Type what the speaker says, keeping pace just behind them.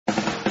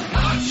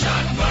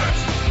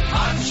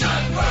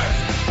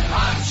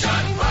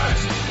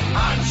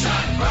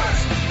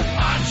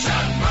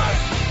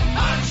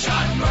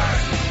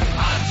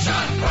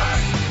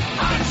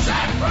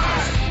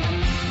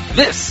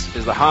This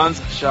is the Hans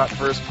Shot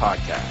First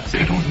podcast.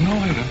 I don't know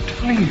it, I'm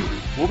telling you.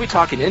 We'll be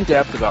talking in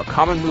depth about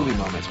common movie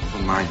moments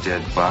From my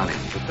dead body.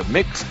 with the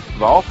mix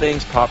of all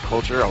things pop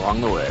culture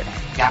along the way.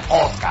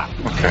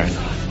 Okay.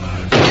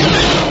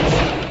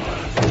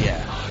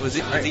 Yeah. Was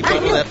he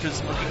modeled after the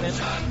Smoking Man?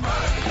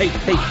 Hey,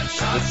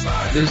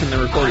 this is in the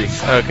recording.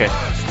 Okay.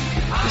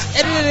 Just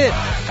edit it in.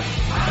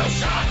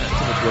 So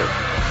much work.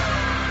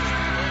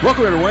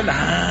 Welcome everyone to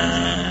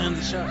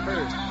Hans Shot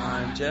First.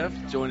 I'm Jeff,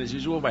 joined as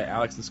usual by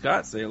Alex and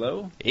Scott. Say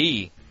hello.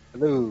 Hey.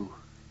 Hello.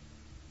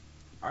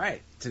 All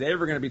right, today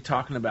we're going to be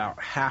talking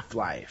about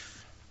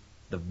Half-Life,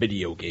 the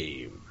video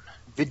game.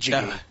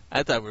 Video game.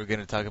 I thought we were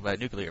going to talk about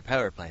nuclear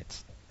power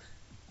plants.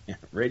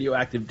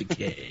 Radioactive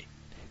decay.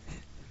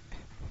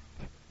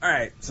 All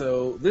right,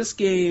 so this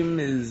game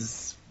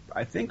is,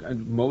 I think,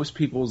 on most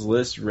people's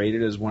list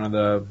rated as one of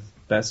the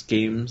best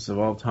games of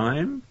all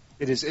time.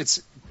 It is.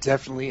 It's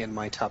definitely in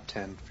my top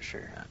 10 for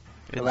sure.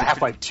 Yeah. Well,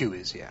 Half-Life 2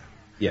 is, yeah.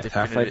 Yeah,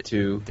 Half-Life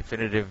 2.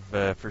 Definitive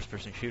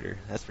first-person shooter.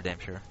 That's for damn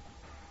sure.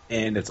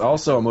 And it's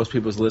also on most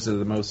people's list as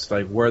the most,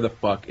 like, where the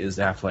fuck is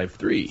Half-Life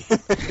 3?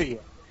 Yeah.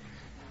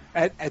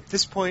 At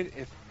this point,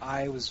 if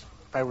I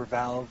were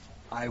Valve,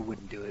 I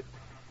wouldn't do it.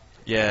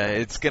 Yeah,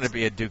 it's going to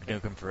be a Duke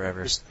Nukem forever.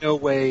 There's no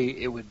way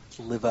it would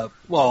live up.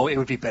 Well, it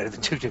would be better than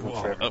Duke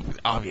Nukem forever.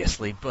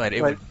 Obviously, but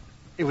It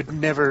would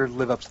never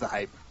live up to the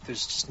hype.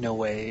 There's just no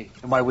way.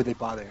 And why would they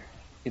bother?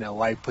 You know,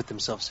 why put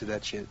themselves through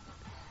that shit?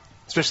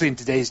 Especially in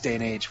today's day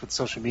and age with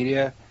social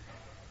media,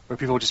 where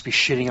people would just be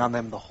shitting on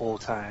them the whole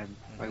time.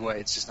 Like, why?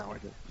 It's just not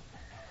worth it.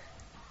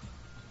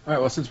 All right,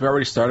 well, since we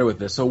already started with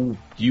this, so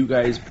you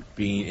guys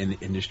being in the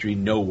industry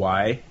know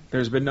why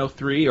there's been no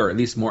 3, or at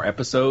least more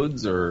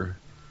episodes, or...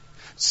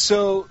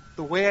 So,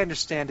 the way I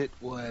understand it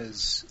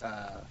was,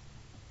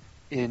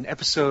 in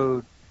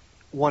episode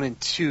 1 and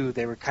 2,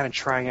 they were kind of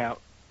trying out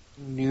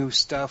new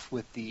stuff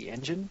with the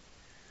engine.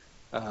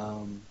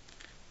 And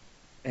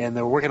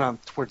they were working on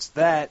towards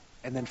that,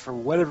 and then for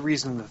whatever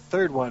reason, the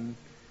third one,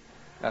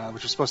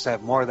 which was supposed to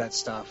have more of that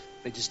stuff,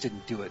 they just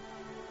didn't do it.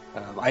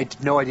 I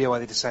had no idea why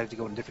they decided to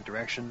go in a different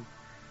direction.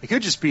 It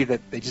could just be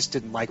that they just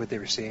didn't like what they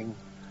were seeing.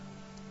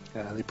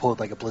 They pulled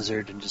like a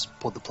Blizzard and just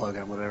pulled the plug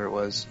on whatever it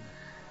was.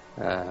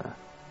 But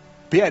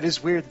yeah, it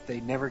is weird that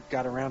they never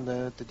got around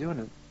to doing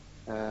it.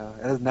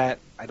 Other than that,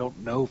 I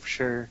don't know for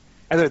sure.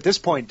 Either at this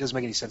point, it doesn't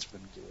make any sense for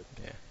them to do it.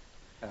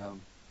 Yeah.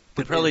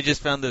 They probably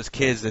just found those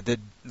kids that did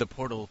the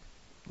Portal,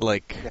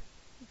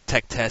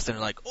 tech test, and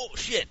they're like, oh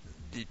shit,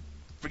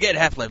 forget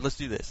Half-Life, let's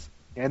do this.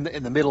 And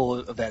in the middle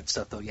of that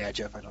stuff, though, yeah,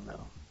 Jeff, I don't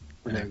know.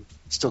 When they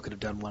still could have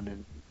done one,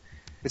 and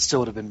it still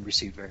would have been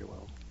received very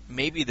well.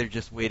 Maybe they're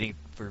just waiting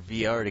for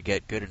VR to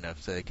get good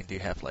enough so they can do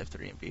Half-Life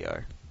 3 in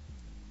VR.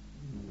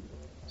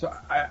 So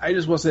I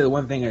just will say the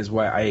one thing is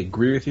why I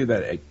agree with you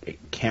that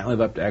it can't live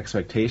up to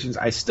expectations.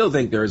 I still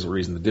think there is a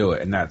reason to do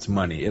it, and that's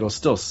money. It'll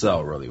still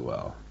sell really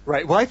well.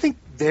 Right. Well, I think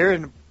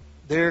they're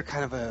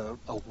kind of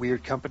a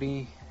weird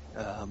company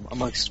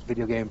amongst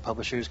video game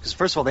publishers because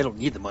first of all, they don't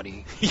need the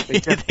money.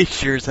 They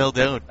sure as hell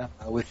don't.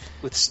 With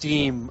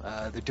Steam,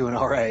 they're doing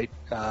all right.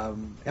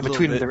 And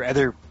between their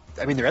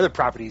other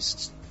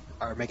properties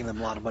are making them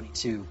a lot of money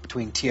too.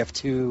 Between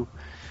TF2.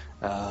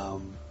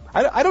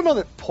 I don't know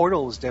that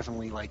Portal has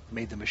definitely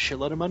made them a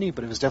shitload of money,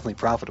 but it was definitely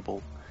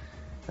profitable.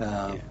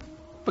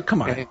 But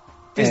come on,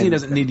 Disney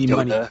doesn't need any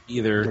money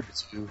either.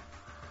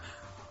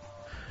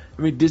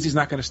 I mean, Disney's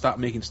not going to stop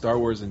making Star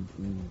Wars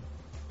and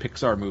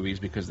Pixar movies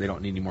because they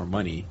don't need any more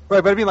money.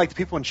 Right, but I mean, the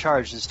people in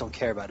charge just don't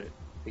care about it.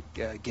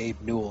 Gabe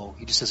Newell,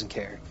 he just doesn't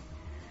care.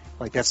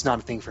 That's not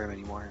a thing for him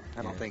anymore.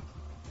 I don't think.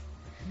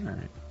 All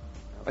right.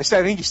 I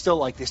think they still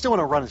want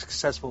to run a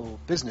successful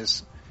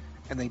business,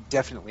 and they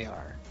definitely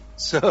are.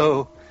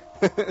 So.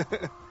 I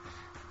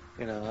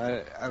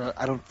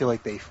don't feel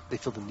like they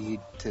feel the need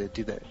to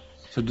do that.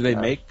 So do they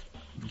make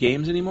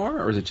games anymore,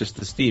 or is it just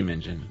the Steam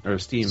engine or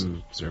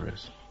Steam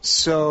service?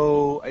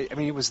 So I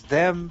mean, it was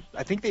them.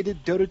 I think they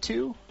did Dota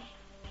 2.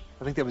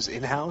 I think that was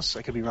in-house.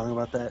 I could be wrong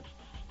about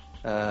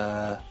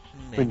that.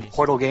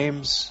 Portal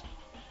Games.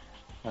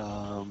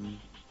 Yeah,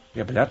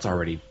 but that's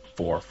already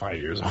 4 or 5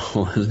 years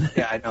old, isn't it?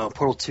 Yeah, I know.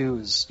 Portal 2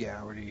 is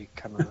already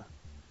kind of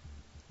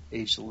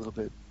aged a little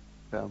bit.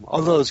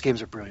 Although those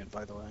games are brilliant,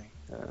 by the way.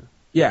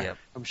 Yeah.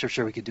 I'm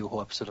sure we could do a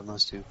whole episode on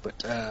those two. But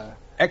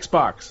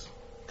Xbox,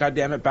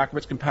 goddammit,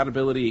 backwards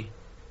compatibility,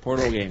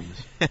 Portal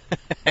games.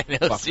 I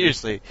know,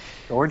 seriously.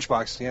 The Orange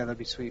Box, yeah, that'd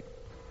be sweet.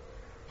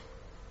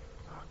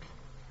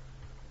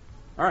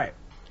 All right.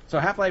 So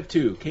Half-Life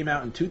 2 came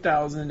out in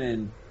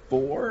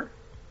 2004,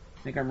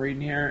 I think I'm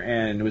reading here,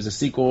 and it was a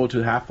sequel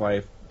to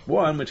Half-Life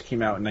 1, which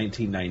came out in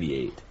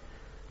 1998.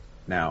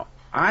 Now,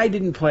 I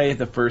didn't play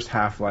the first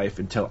Half-Life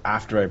until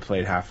after I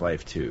played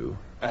Half-Life 2.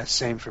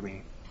 Same for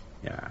me.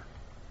 Yeah.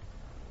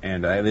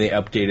 And they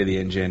updated the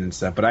engine and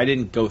stuff, but I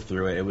didn't go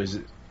through it. It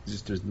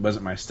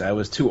wasn't my style. It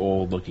was too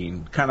old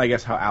looking. Kind of, I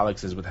guess, how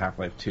Alex is with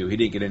Half-Life 2. He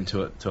didn't get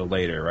into it till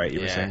later, right?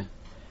 You were saying?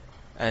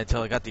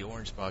 Until I got the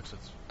Orange Box.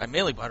 I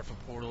mainly bought it for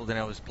Portal, then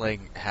I was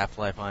playing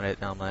Half-Life on it,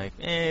 and I'm like,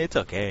 it's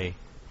okay.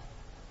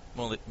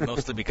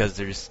 Mostly because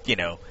there's,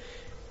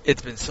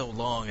 it's been so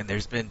long, and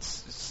there's been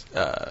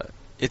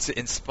it's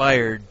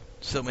inspired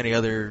so many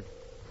other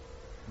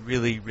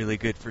really, really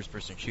good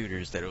first-person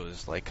shooters that it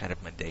was like kind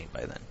of mundane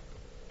by then.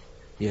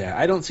 Yeah,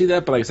 I don't see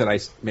that, but like I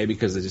said, maybe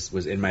because it just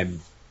was in my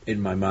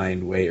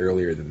mind way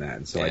earlier than that,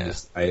 and so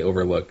I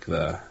overlook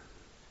the.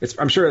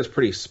 I'm sure it's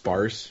pretty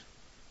sparse,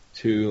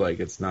 too. Like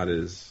it's not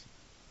as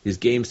these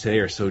games today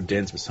are so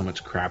dense with so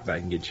much crap that I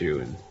can get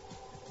you.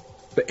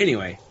 But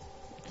anyway,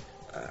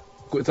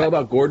 it's all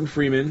about Gordon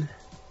Freeman,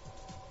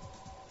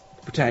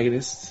 the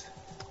protagonist,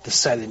 the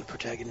silent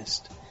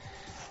protagonist,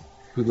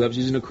 who loves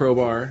using a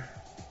crowbar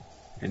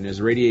and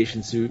his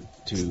radiation suit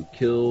to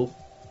kill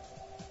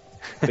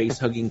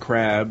face-hugging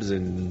crabs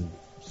and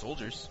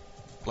soldiers.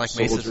 Black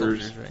Mesa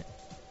soldiers, right?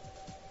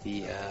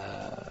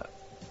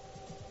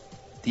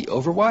 The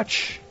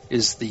Overwatch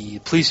is the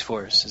police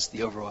force, is the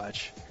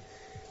Overwatch.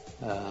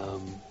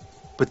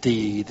 But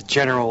the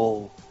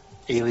general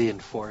alien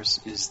force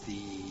is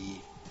the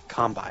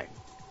Combine.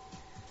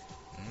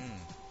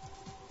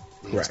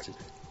 Correct. To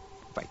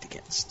fight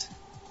against.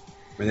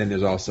 And then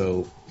there's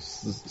also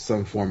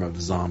some form of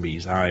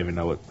zombies. I don't even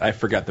know what. I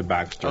forgot the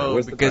backstory.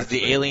 Oh, because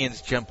the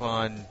aliens jump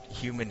on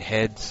human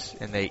heads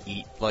and they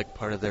eat like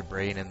part of their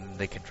brain and then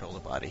they control the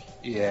body.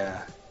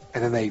 Yeah.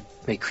 And then they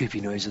make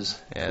creepy noises.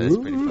 Yeah, that's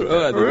pretty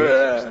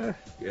funny.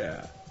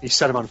 Yeah. You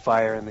set them on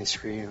fire and they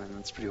scream, and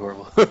it's pretty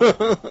horrible.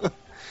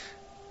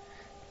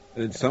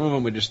 And some of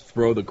them would just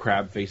throw the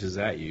crab faces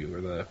at you,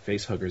 or the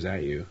face huggers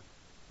at you.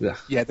 Ugh.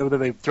 Yeah,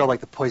 they throw like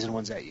the poison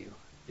ones at you.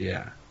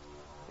 Yeah.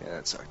 Yeah,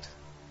 that sucked.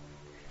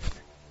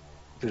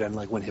 Do it on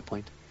like 1 hit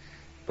point.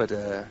 But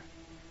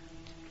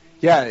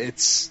yeah,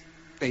 it's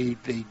they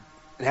in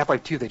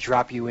Half-Life 2 they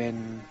drop you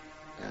in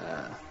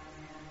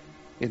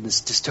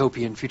this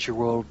dystopian future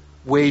world,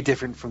 way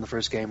different from the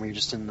first game where you're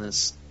just in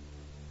this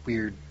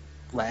weird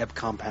lab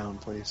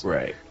compound place.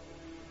 Right.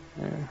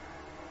 Yeah.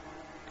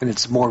 And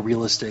it's more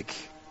realistic,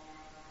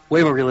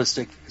 way more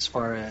realistic as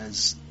far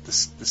as the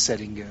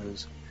setting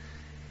goes.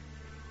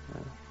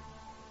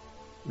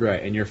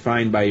 Right, and you're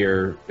fine by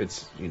your.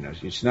 It's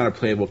she's not a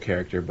playable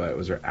character, but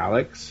was her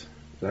Alex? Is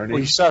that her name? Well,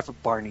 you start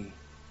with Barney,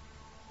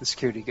 the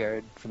security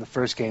guard from the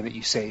first game that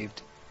you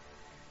saved.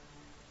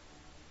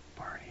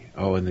 Barney.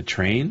 Oh, in the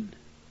train.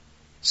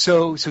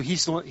 So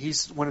he's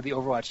one of the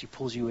Overwatch. He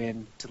pulls you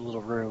in to the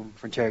little room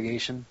for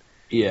interrogation.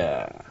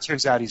 Yeah. It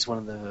turns out he's one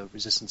of the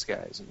Resistance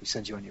guys, and he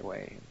sends you on your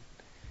way.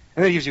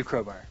 And then he gives you a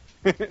crowbar.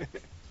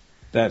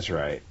 That's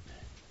right.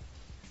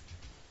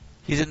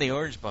 He's in the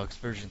Orange Box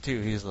version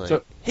too. He's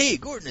like, "Hey,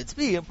 Gordon, it's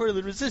me. I'm part of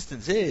the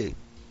Resistance. Hey."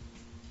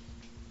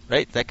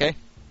 Right, that guy.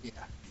 Yeah.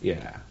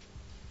 Yeah.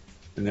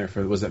 And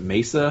therefore, was it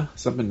Mesa?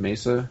 Something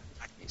Mesa?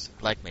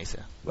 Black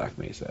Mesa. Black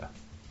Mesa.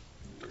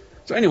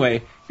 So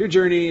anyway, your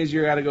journey is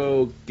you got to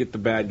go get the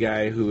bad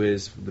guy who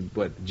is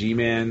the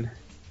G-Man.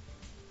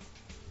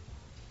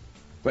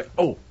 But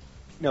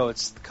no,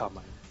 it's the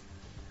Combine.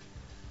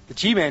 The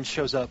G-Man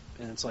shows up,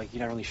 and it's like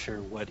you're not really sure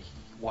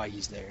why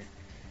he's there.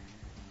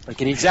 Like,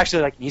 and he's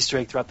actually like an Easter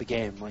egg throughout the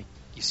game. Like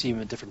you see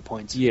him at different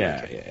points.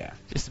 Yeah.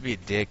 Just to be a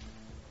dick.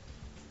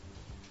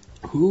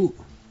 Who?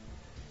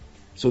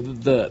 So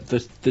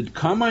the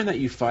Combine that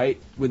you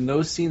fight, when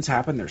those scenes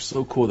happen, they're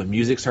so cool. The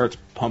music starts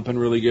pumping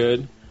really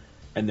good,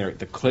 and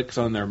the clicks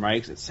on their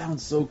mics. It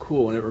sounds so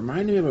cool, and it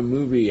reminded me of a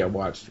movie I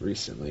watched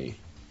recently.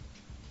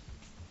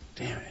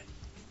 Damn it.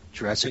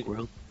 Jurassic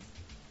World?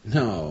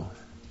 No.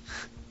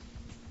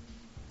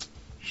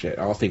 Shit,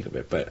 I'll think of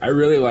it. But I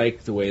really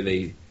like the way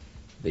they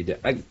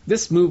did. Like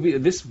this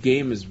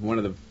game is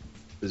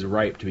is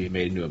ripe to be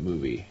made into a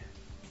movie.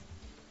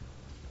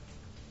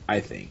 I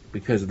think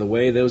because of the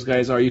way those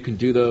guys are, you can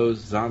do those.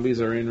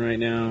 Zombies are in right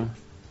now.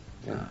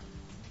 Yeah.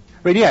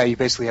 But yeah, you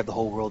basically have the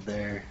whole world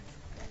there.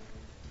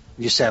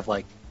 You just have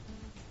like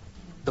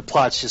the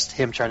plot's just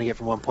him trying to get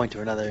from one point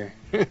to another.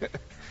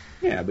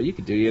 Yeah, but you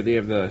could do. They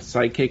have the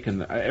sidekick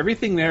and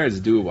everything there is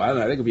doable. I don't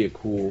know. I think it'd be a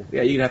cool.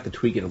 Yeah, you'd have to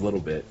tweak it a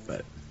little bit,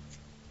 but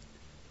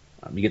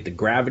you get the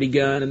gravity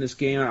gun in this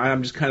game.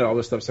 I'm just kind of all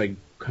this stuff's like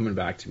coming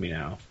back to me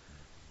now.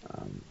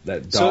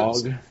 That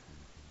dog,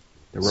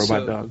 the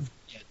robot dog.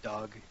 Yeah,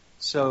 dog.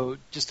 So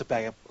just to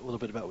back up a little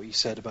bit about what you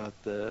said about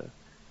the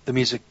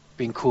music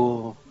being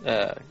cool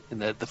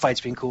and the fights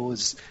being cool,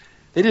 is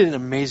they did an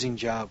amazing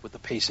job with the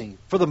pacing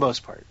for the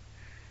most part.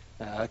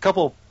 A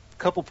couple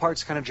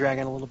parts kind of drag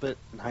on a little bit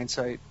in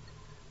hindsight,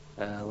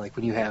 like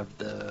when you have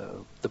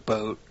the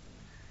boat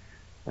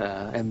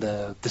and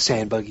the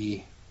sand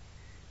buggy.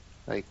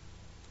 Like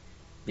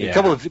a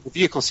couple of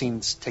vehicle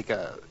scenes take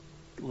a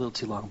little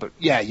too long, but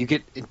yeah, you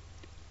get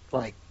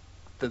like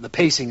the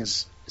pacing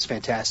is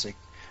fantastic.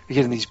 You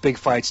get in these big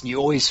fights, and you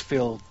always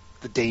feel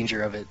the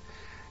danger of it,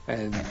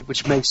 and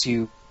which makes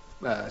you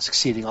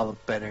succeeding all the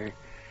better.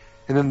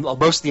 And then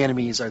most of the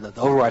enemies are the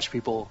Overwatch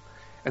people,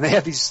 and they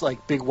have these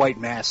like big white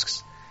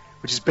masks,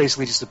 which is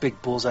basically just a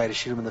big bullseye to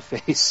shoot them in the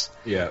face.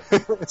 Yeah.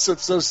 So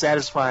it's so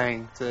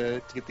satisfying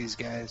to get these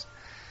guys.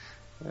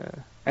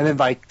 And then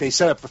like they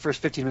set up the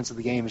first 15 minutes of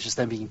the game is just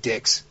them being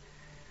dicks.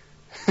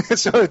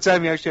 So by the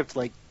time you actually have to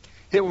like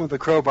hit one with a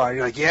crowbar,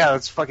 you're like, yeah,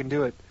 let's fucking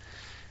do it.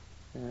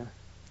 Yeah.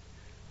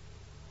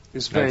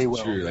 It's very That's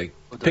well. true. Like,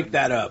 well pick done.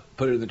 that up,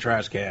 put it in the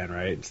trash can,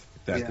 right?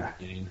 That's Yeah. the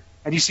beginning.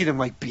 And you see them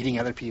like beating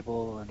other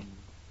people and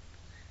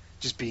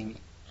just being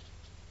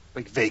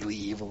like vaguely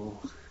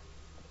evil.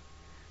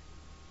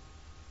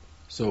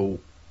 So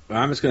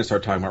I'm just going to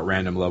start talking about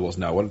random levels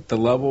now. What the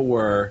level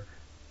where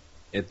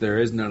if there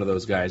is none of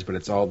those guys, but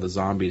it's all the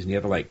zombies, and you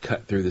have to like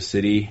cut through the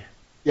city.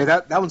 Yeah,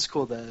 that one's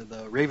cool.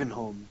 The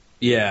Ravenholm.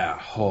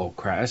 Yeah, oh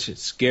crap, that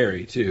shit's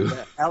scary too.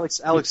 Yeah,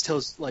 Alex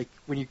tells like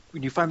when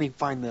you finally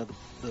find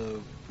the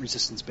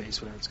resistance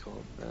base, whatever it's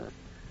called.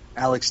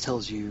 Alex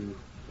tells you,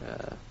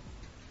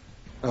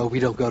 "Oh, we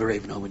don't go to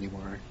Ravenholm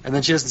anymore," and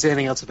then she doesn't say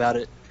anything else about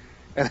it.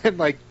 And then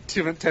like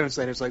 10 minutes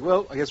later, it's like,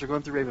 "Well, I guess we're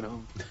going through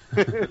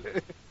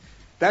Ravenholm."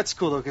 That's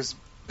cool though, because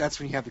that's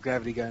when you have the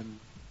gravity gun.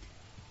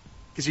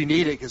 Because you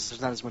need it, because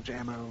there's not as much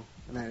ammo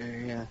in that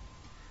area.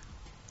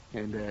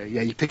 And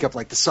yeah, you pick up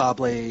like the saw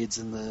blades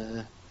and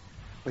the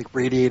like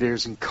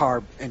radiators and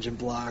car engine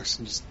blocks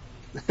and just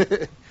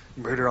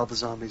murder all the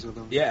zombies with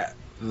them. Yeah,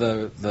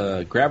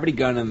 the gravity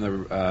gun and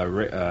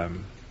the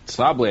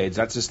saw blades,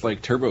 that's just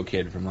like Turbo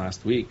Kid from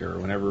last week or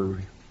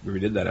whenever we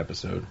did that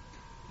episode.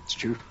 It's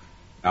true.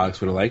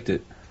 Alex would have liked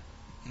it.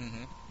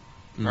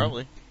 Mm-hmm.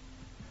 Probably.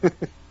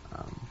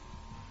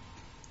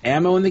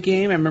 Ammo in the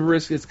game, I remember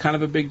it's kind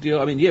of a big deal.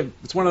 I mean,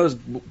 it's one of those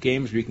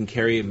games where you can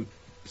carry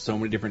so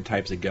many different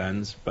types of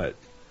guns, but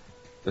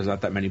there's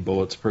not that many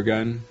bullets per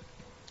gun.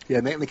 Yeah,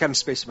 and they kind of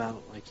space them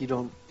out. Like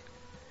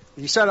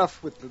you start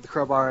off with the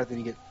crowbar, then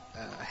you get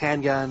a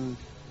handgun,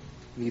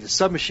 you get a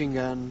submachine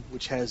gun,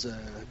 which has a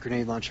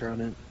grenade launcher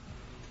on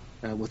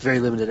it, with very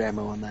limited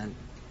ammo on that.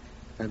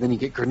 And then you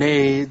get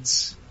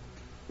grenades,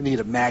 then you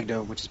get a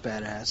Magnum, which is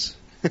badass.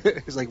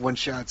 It's like one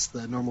shots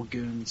the normal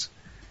goons.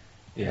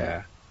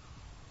 Yeah.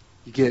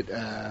 You get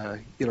a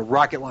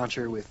rocket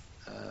launcher with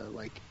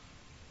like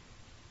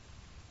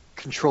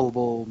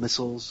controllable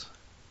missiles.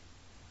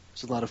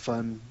 It's a lot of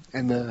fun.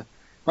 And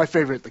my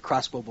favorite, the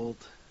crossbow bolt.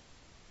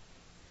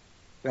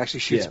 It actually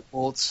shoots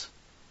bolts,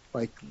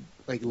 like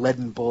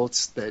leaden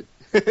bolts that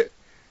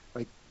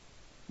like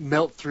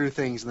melt through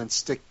things and then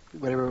stick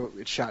whatever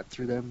it shot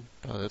through them.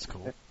 Oh, that's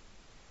cool.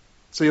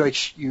 So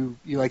you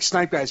like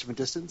snipe guys from a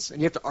distance, and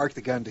you have to arc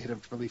the gun to hit them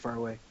from really far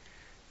away.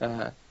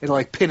 It'll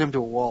like pin them to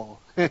a wall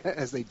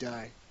as they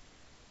die.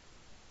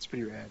 It's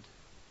pretty rad.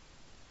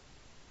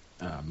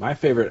 My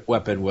favorite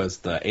weapon was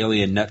the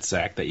alien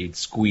nutsack that you'd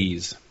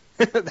squeeze.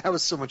 That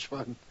was so much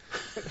fun.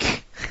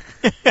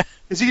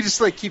 Because you could just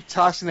like keep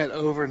tossing that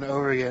over and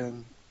over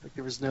again. Like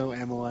there was no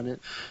ammo on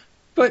it.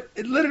 But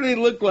it literally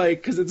looked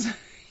like, because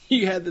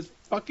you had this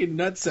fucking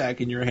nutsack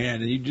in your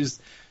hand, and you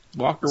just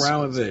walk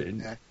around with it,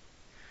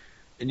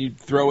 and you'd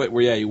throw it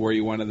where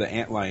you wanted the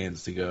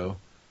antlions to go.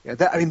 Yeah,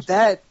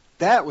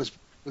 that was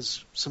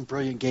some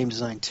brilliant game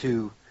design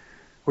too,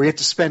 where you have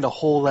to spend a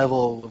whole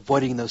level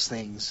avoiding those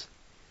things.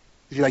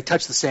 If you like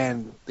touch the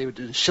sand, a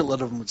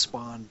shitload of them would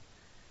spawn,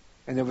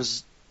 and it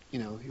was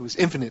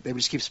infinite. They would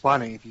just keep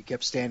spawning if you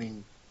kept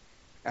standing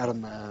out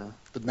on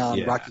the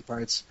non-rocky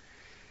parts.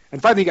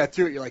 And finally, you got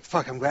through it. You're like,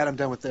 "Fuck! I'm glad I'm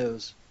done with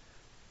those."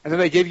 And then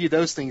they give you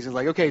those things, and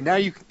like, "Okay, now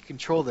you can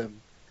control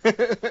them."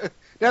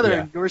 Now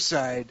they're on your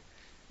side,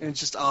 and it's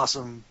just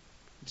awesome.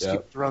 Just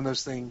keep throwing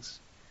those things.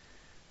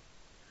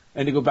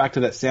 And to go back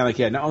to that sand,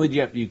 like, not only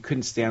you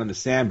couldn't stand on the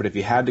sand, but if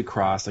you had to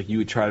cross, like, you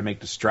would try to make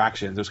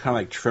distractions. It was kind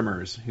of like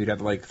trimmers. You'd have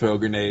to, like, throw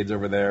grenades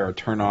over there or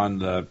turn on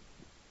the...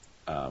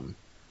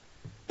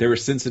 they were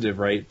sensitive,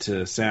 right,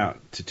 to sound,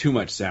 to too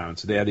much sound.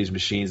 So they had these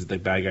machines that the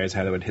bad guys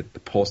had that would hit the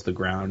pulse of the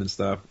ground and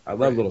stuff. I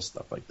love little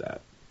stuff like that.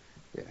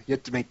 Yeah, you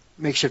have to make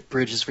makeshift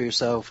bridges for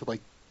yourself with,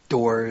 like,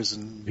 doors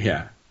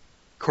and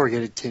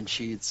corrugated tin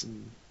sheets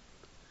and...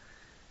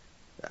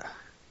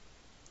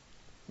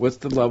 What's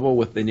the level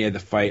with they had to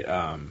fight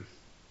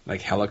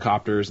like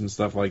helicopters and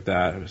stuff like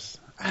that? It was,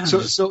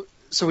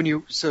 so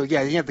you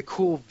have the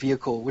cool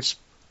vehicle, which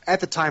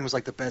at the time was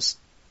like the best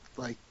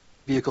like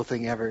vehicle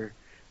thing ever.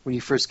 When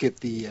you first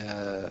get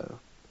the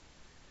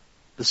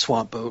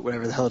swamp boat,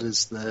 whatever the hell it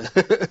is,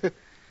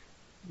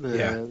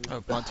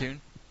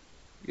 pontoon.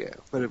 Yeah,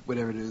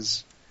 whatever it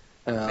is,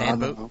 Fan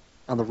boat?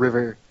 On the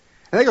river.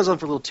 I think it goes on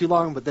for a little too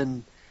long, but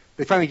then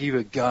they finally give you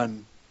a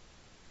gun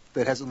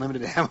that has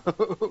unlimited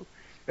ammo.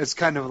 It's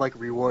kind of like a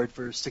reward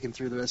for sticking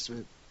through the rest of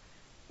it.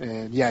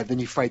 And yeah, then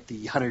you fight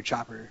the Hunter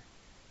Chopper,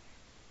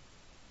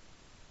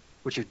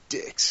 which are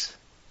dicks.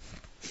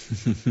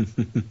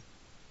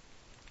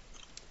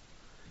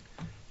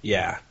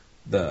 Yeah.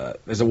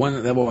 There's a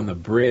one level on the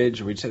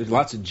bridge where there's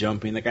lots of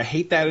jumping. Like, I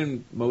hate that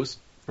in most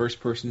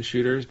first-person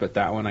shooters, but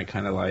that one I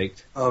kind of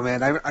liked. Oh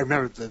man, I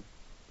remember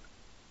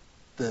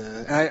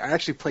and I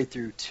actually played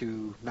through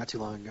 2 not too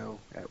long ago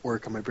at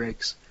work on my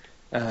breaks.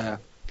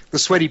 The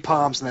sweaty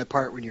palms in that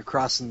part when you're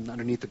crossing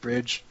underneath the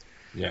bridge.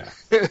 Yeah.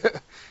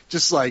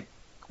 Just like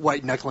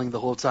white knuckling the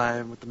whole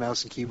time with the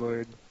mouse and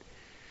keyboard.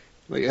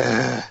 Like,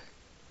 yeah.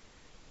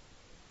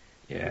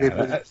 They did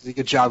a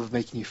good job of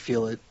making you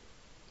feel it.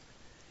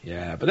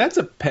 Yeah, but that's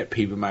a pet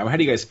peeve of mine. How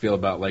do you guys feel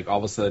about, like, all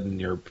of a sudden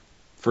your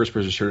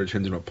first-person shooter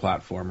turns into a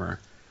platformer?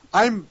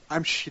 I'm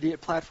shitty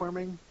at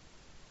platforming.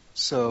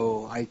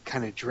 so I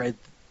kind of dread.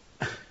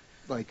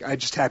 Like, I'm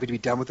just happy to be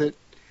done with it.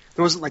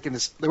 There wasn't like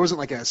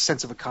a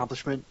sense of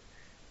accomplishment.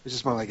 It was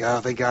just more like,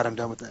 oh, thank God I'm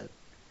done with that.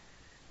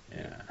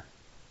 Yeah.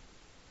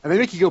 And they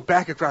make you go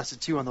back across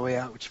it too on the way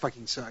out, which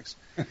fucking sucks.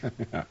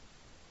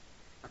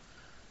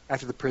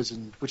 After the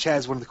prison, which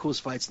has one of the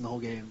coolest fights in the whole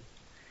game.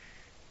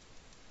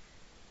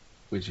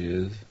 Which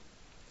is?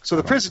 So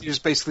the prison is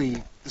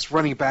basically this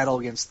running battle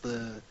against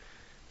the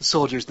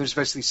soldiers. They're just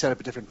basically set up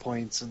at different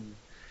points. And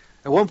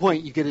at one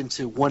point, you get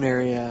into one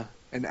area,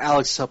 and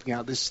Alex is helping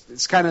out.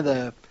 It's kind of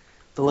the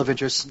love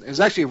interest. It was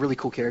actually a really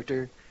cool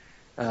character.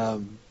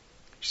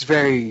 She's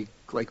very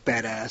like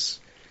badass.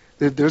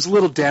 There's a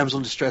little damsel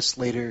in distress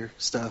later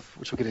stuff,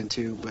 which we'll get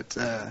into. But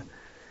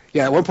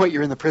yeah, at one point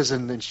you're in the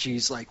prison, and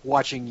she's like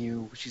watching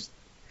you.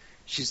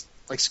 She's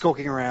like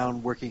skulking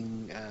around,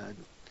 working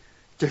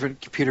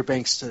different computer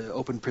banks to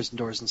open prison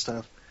doors and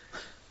stuff.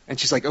 And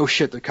she's like, "Oh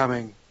shit, they're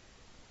coming!"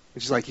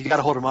 And she's like, "You got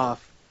to hold them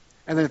off."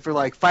 And then for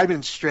like 5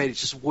 minutes straight,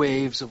 it's just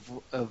waves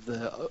of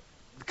the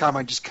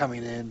Combine just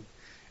coming in,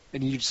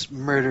 and you just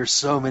murder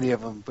so many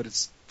of them. But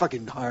it's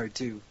fucking hard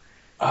too.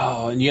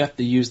 Oh, and you have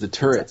to use the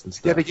turrets and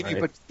stuff. Yeah, they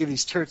give right? you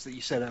these turrets that you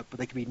set up, but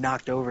they can be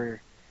knocked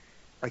over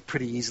like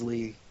pretty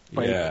easily.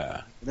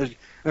 Yeah.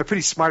 They're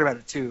pretty smart about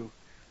it too.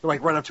 They'll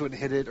like run up to it and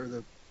hit it, or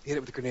they'll hit it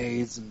with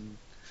grenades, and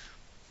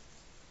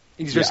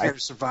you just have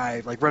to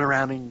survive. Like run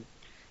around and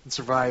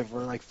survive for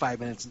like 5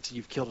 minutes until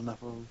you've killed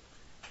enough of them.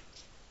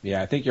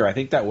 Yeah, I think you're right. I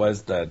think that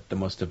was the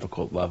most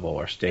difficult level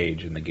or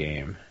stage in the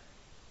game.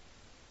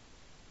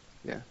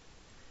 Yeah,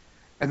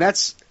 and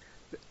that's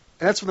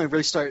when they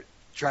really start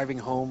driving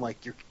home like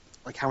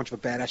how much of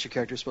a badass your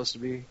character is supposed to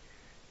be.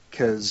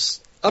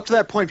 Because up to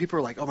that point, people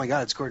are like, "Oh my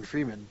god, it's Gordon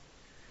Freeman,"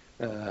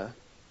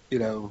 you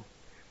know.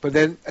 But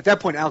then at that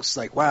point, Alex is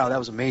like, "Wow, that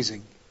was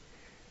amazing."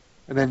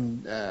 And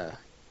then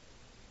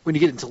when you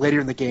get into later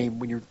in the game,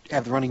 when you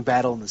have the running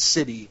battle in the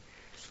city,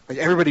 like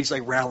everybody's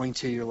like rallying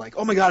to you. You're like,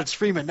 "Oh my god, it's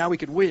Freeman! Now we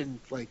can win!"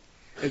 Like,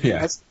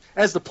 Yeah.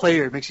 as the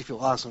player, it makes you feel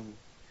awesome.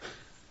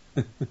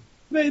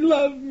 They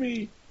love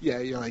me. Yeah,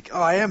 you're like,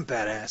 "Oh, I am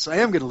badass. I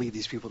am going to lead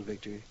these people to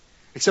victory."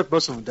 Except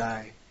most of them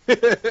die.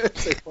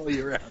 They follow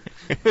you around.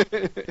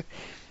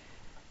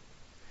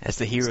 That's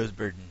the hero's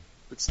burden.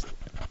 But still.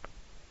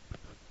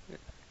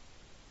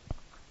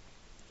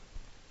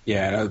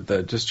 Yeah,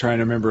 just trying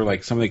to remember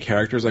like some of the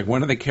characters. Like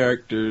one of the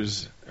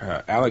characters,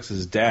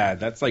 Alex's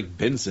dad. That's like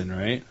Benson,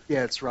 right?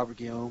 Yeah, it's Robert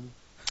Guillaume.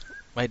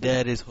 My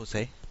dad is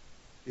Jose.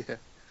 Yeah.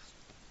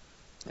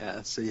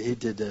 Yeah, so he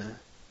did a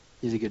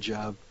good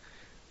job.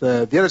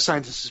 The other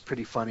scientist is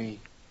pretty funny.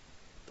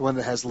 The one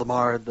that has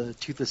Lamar, the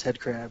toothless head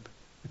crab.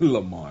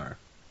 Lamar.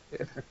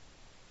 Yeah.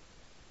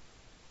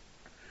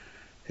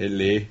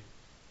 Hilly.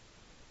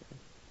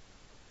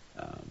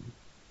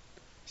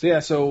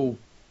 So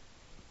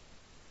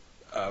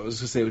I was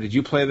gonna say, did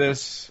you play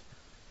this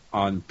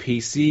on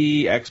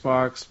PC,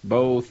 Xbox,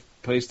 both,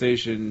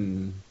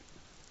 PlayStation?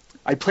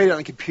 I played it on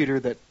a computer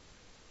that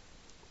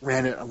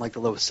ran it on like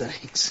the lowest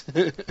settings.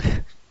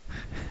 Okay.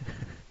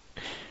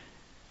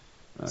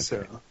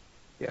 So,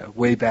 yeah,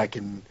 way back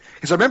in...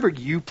 Because I remember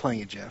you playing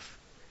it, Jeff.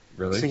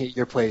 Really? Sitting at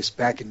your place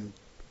back in...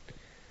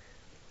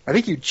 I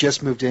think you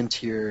just moved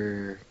into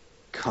your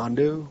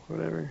condo or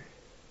whatever.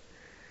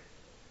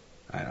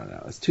 I don't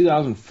know. It's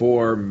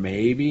 2004,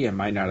 maybe. I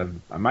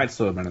might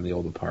still have been in the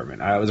old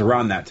apartment. I was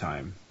around that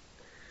time.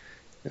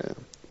 Yeah.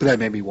 But that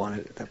made me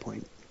want it at that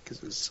point because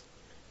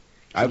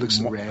it looks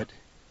so rad.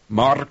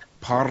 Mark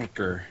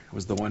Parker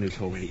was the one who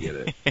told me to get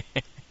it.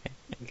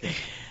 Okay.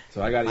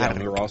 So I got it. Yeah,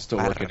 we were all still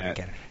working at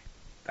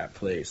that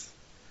place.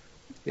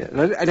 Yeah,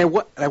 and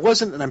I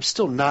wasn't, and I'm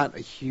still not a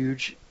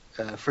huge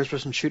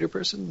first-person shooter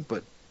person,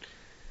 but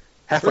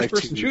Half-Life 2.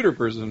 First-person shooter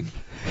person.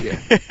 Yeah.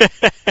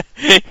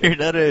 You're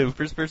not a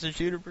first-person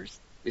shooter person?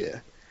 Yeah.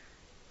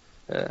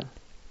 Like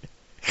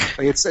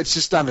it's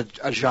just not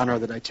a genre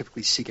that I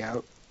typically seek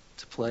out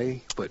to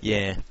play, but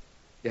yeah,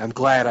 I'm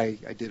glad I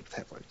did it with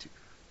Half-Life 2.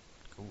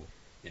 Cool.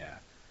 Yeah.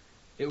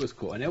 It was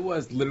cool. And it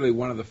was literally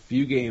one of the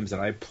few games that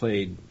I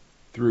played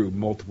through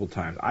multiple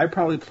times. I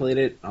probably played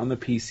it on the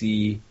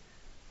PC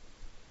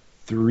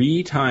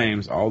 3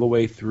 times all the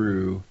way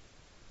through,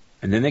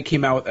 and then they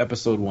came out with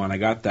episode 1. I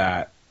got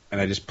that,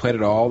 and I just played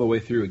it all the way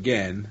through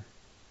again.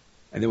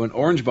 And then when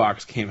Orange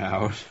Box came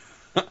out,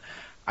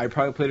 I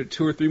probably played it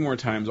 2 or 3 more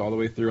times all the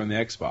way through on the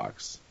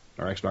Xbox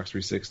or Xbox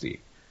 360.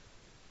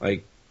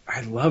 Like,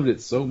 I loved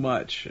it so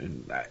much,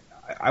 and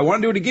I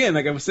want to do it again.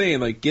 Like I was saying,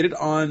 like get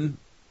Orange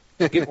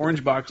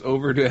Box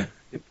over to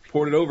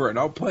port it over, and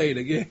I'll play it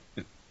again.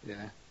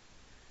 Yeah.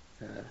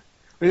 I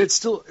mean, it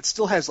still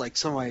has like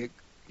some of my,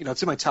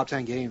 it's in my top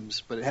 10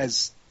 games, but it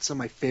has some of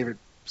my favorite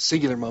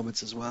singular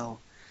moments as well.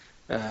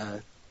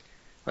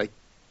 Like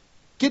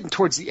getting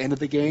towards the end of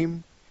the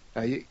game,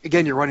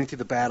 again, you're running through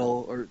the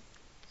battle or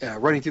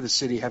running through the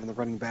city, having the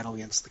running battle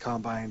against the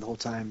Combine the whole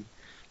time,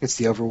 against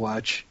the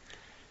Overwatch,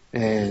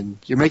 and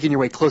you're making your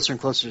way closer and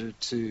closer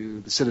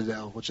to the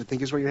Citadel, which I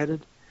think is where you're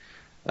headed.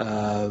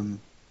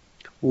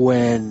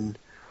 When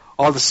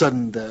all of a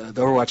sudden the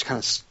Overwatch kind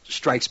of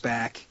strikes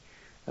back,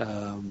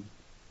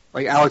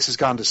 like Alex has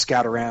gone to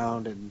scout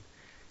around, and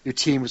your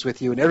team is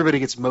with you, and everybody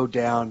gets mowed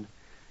down,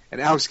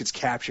 and Alex gets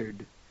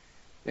captured.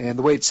 And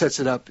the way it sets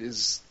it up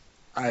is,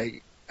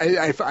 I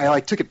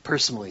like took it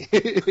personally.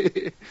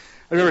 I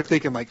remember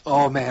thinking like,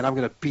 oh man, I'm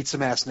gonna beat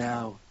some ass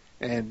now,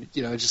 and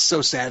it's just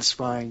so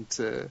satisfying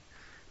to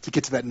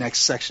get to that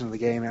next section of the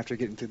game after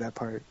getting through that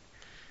part.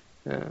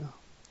 And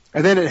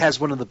then it has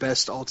one of the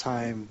best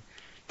all-time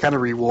kind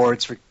of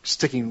rewards for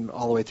sticking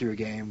all the way through a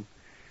game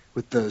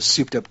with the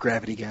souped-up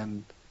gravity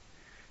gun.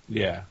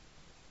 Yeah.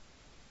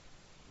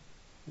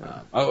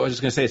 I was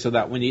just gonna say, so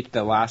that when you get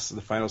to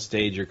the final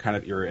stage,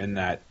 you're in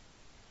that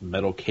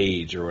metal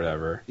cage or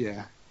whatever.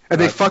 Yeah, and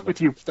they fuck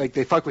with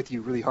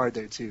you really hard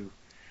there too.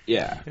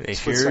 Yeah, they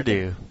sure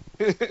do.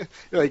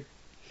 Like,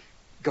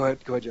 go ahead,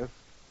 Jeff.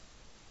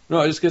 No,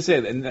 I was just gonna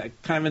say, and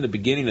kind of in the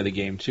beginning of the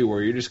game too,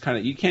 where you're just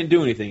you can't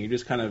do anything. You're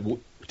just kind of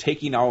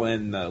taking all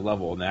in the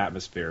level and the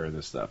atmosphere and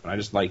this stuff. And I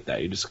just like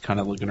that. You're just kind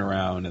of looking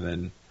around, and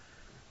then.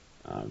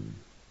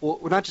 Well,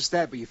 not just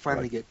that, but you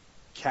finally get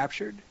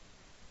captured,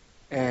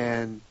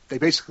 and they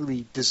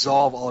basically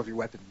dissolve all of your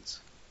weapons.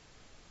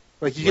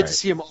 Like, you get to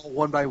see them all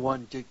one by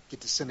one get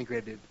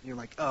disintegrated, and you're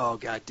like, oh,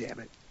 god damn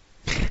it.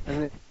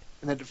 and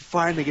then it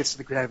finally gets to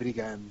the gravity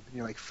gun, and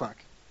you're like, fuck.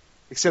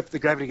 Except the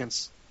gravity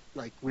gun's,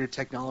 like, weird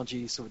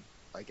technology, so it,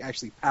 like,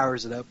 actually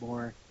powers it up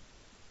more.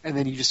 And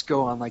then you just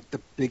go on, like,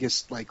 the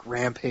biggest, like,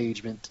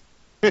 rampagement.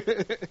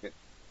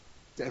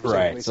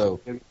 Right,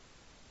 so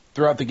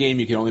throughout the game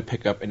you can only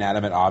pick up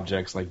inanimate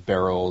objects like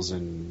barrels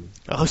and...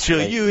 I'll show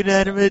you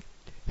inanimate.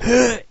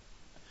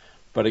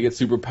 But it gets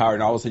super powered,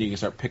 and all of a sudden you can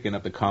start picking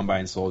up the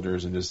Combine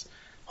soldiers and just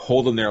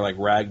hold them there like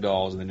rag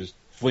dolls, and then just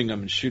fling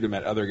them and shoot them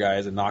at other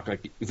guys and knock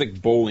it's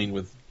like bowling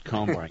with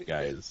Combine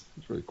guys.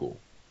 It's really cool.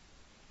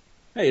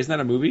 Hey, isn't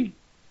that a movie?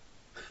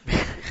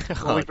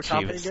 Oh,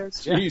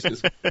 Jesus.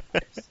 Jesus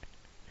Christ.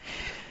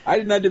 I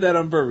did not do that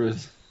on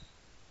purpose.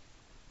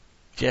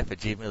 Jeff at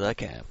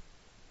gmail.com.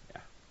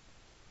 Yeah.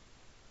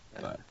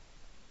 But.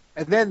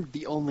 And then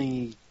the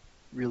only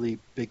really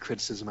big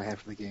criticism I have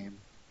for the game,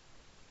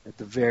 at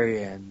the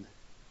very end,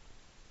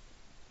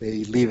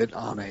 they leave it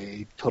on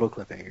a total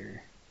cliffhanger,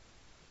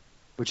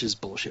 which is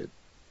bullshit.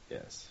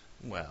 Yes.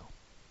 Well,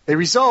 they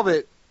resolve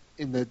it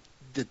in the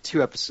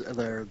two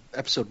episodes,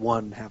 episode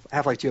 1,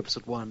 Half-Life 2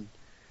 episode 1,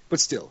 but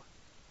still,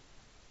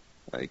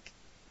 like,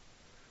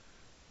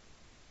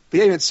 the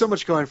game had so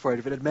much going for it.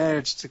 If it had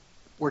managed to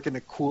work in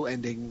a cool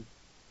ending,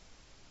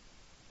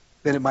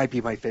 then it might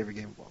be my favorite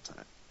game of all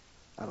time.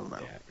 I don't know.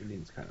 Yeah,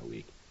 ending's kind of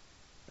weak,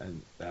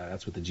 and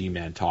that's with the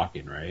G-Man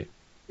talking, right?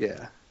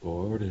 Yeah.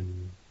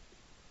 Gordon,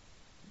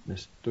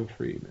 Mr.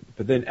 Freeman.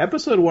 But then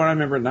episode 1, I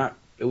remember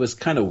it was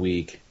kind of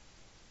weak,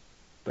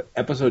 but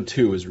episode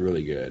 2 was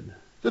really good.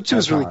 Episode 2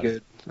 was really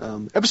good.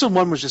 Episode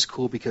 1 was just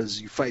cool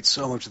because you fight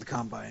so much with the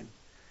Combine.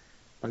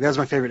 Like, that was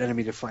my favorite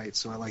enemy to fight,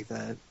 so I like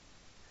that.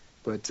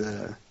 But,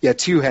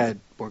 2 had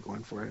more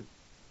going for it.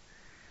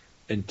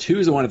 And 2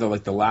 is the one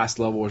at the last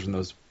levels and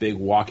those big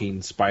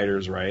walking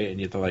spiders, right? And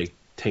you have to, like,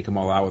 take them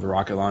all out with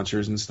rocket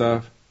launchers and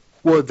stuff.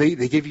 Well, they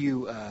give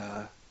you,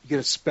 you get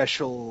a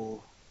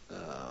special,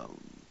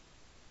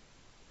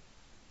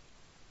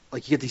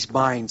 like, you get these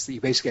mines that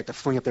you basically have to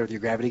fling up there with your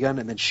gravity gun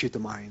and then shoot the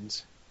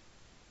mines.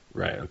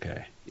 Right,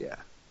 okay. Yeah.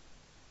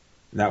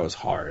 And that was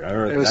hard. I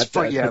remember it was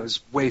it was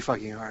way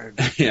fucking hard.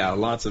 Yeah,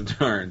 lots of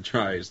darn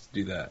tries to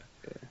do that.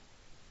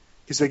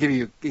 Because they give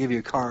you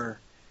a car,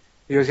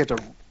 you always have to,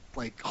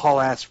 like, haul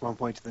ass from one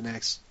point to the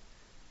next.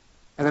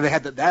 And then they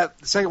had the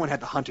second one had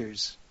the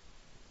hunters,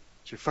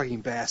 which are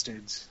fucking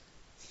bastards.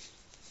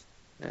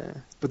 Yeah.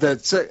 But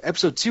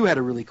episode 2 had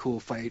a really cool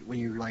fight when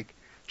you were, like,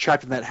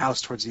 trapped in that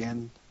house towards the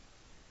end,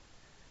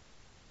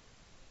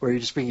 where you're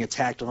just being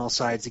attacked on all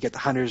sides. You get the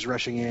hunters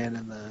rushing in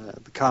and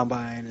the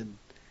Combine, and,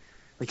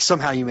 like,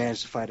 somehow you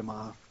managed to fight them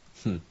off.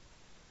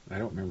 I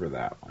don't remember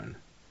that one.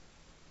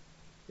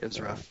 It was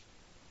rough.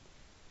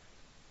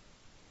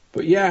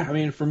 But yeah, I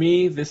mean, for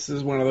me, this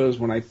is one of those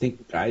when I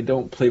think I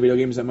don't play video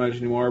games that much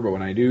anymore, but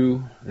when I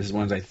do, this is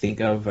ones I think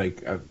of.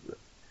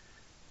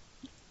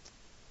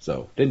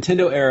 So,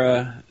 Nintendo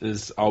era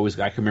is always,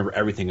 I can remember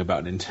everything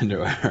about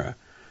Nintendo era.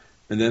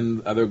 And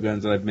then other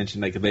guns that I've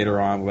mentioned, like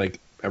later on, like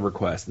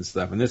EverQuest and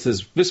stuff. And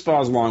this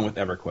falls along with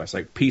EverQuest,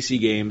 like PC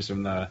games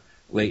from the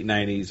late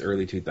 90s,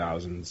 early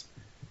 2000s,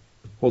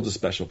 holds a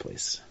special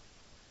place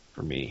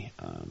for me.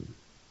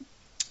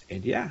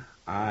 And yeah,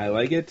 I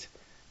like it.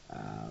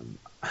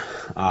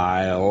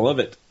 I love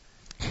it.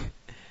 The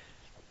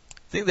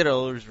thing that I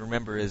always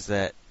remember is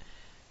that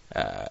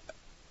I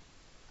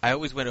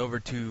always went over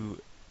to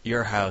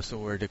your house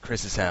or to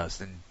Chris's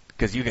house, and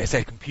because you guys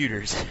had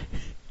computers,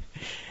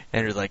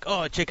 and you're like,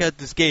 "Oh, check out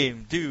this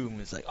game, Doom."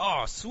 It's like,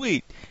 "Oh,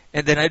 sweet."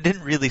 And then I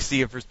didn't really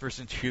see a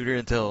first-person shooter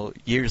until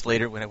years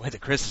later when I went to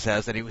Chris's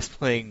house and he was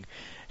playing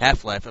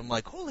Half-Life. I'm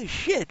like, "Holy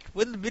shit!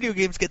 When did the video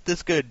games get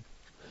this good?"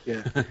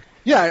 Yeah.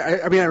 Yeah,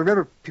 I mean, I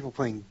remember people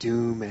playing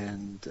Doom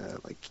and,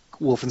 like,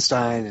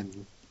 Wolfenstein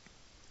and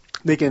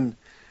thinking,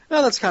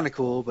 oh, that's kind of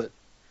cool, but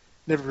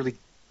never really,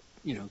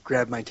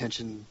 grabbed my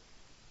attention.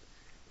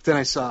 Then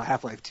I saw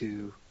Half-Life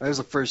 2. That was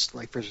the first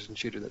first-person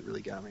shooter that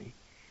really got me.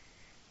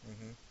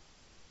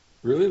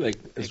 Really? Like,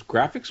 as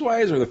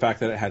graphics-wise, or the fact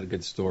that it had a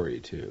good story,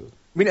 too?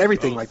 I mean,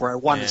 everything, Both. like, where I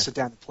wanted Yeah. to sit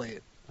down and play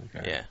it.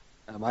 Okay. Yeah.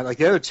 I like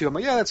the other two. I'm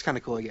like, yeah, that's kind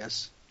of cool, I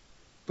guess.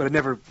 But it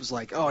never was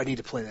like, oh, I need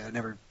to play that. I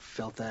never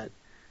felt that.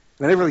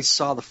 And I never really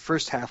saw the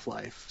first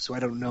Half-Life, so I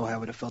don't know how I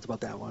would have felt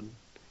about that one.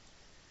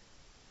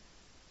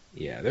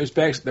 Yeah, there was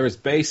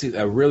basically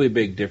a really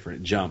big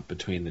different jump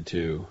between the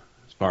two,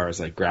 as far as,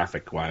 like,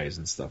 graphic-wise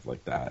and stuff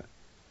like that.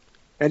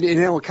 And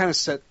it will kind of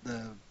set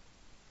the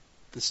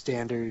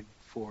standard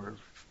for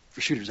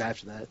shooters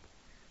after that.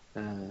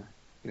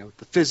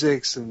 The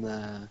physics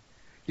and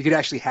you could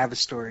actually have a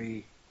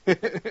story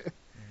that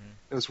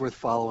was worth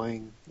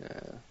following.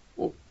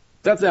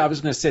 That's I was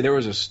going to say, there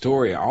was a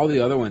story. All the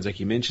other ones, like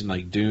you mentioned,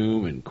 like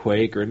Doom and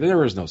Quake, there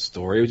was no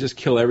story. It would just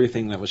kill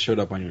everything that showed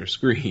up on your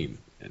screen.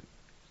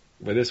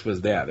 But this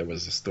was that. There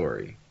was a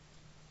story.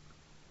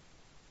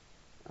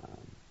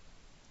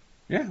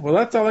 Yeah, well,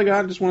 that's all I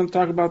got. I just wanted to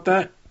talk about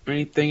that.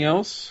 Anything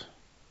else?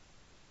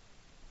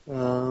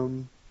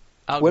 I'll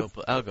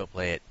go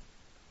play it.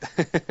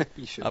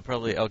 You should.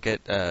 I'll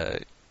get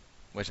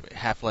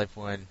Half-Life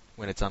 1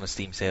 when it's on a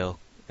Steam sale,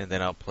 and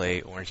then I'll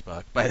play Orange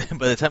Box. By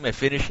the time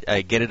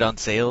I get it on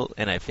sale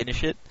and I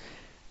finish it,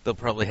 they'll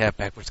probably have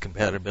backwards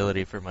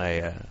compatibility for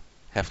my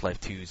Half-Life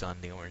 2s on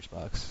the Orange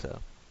Box. So,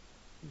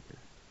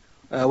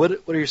 what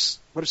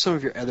are some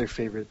of your other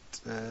favorite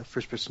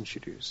first-person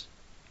shooters?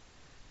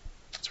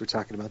 Since we're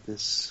talking about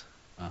this,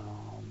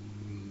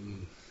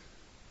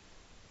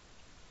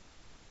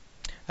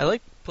 I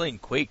like playing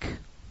Quake.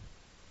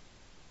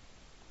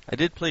 I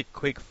did play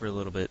Quake for a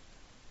little bit,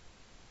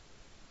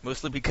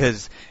 mostly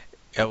because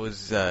I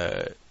was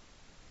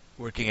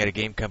working at a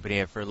game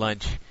company for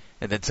lunch,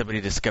 and then somebody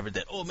discovered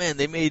that, oh man,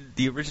 they made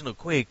the original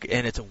Quake,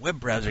 and it's a web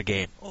browser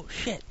game. Oh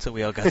shit! So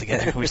we all got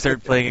together and we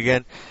started playing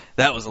again.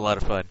 That was a lot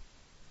of fun.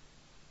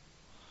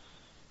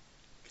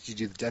 did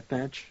you do the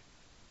deathmatch?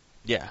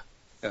 Yeah.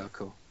 Oh,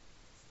 cool.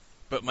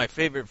 But my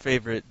favorite,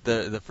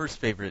 the first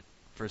favorite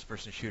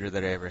first-person shooter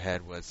that I ever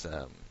had was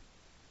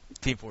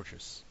Team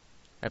Fortress.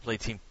 I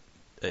played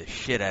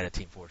shit out of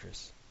Team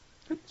Fortress.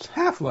 It's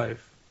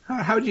Half-Life.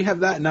 How would you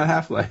have that and not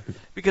Half-Life?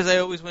 Because I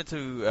always went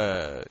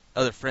to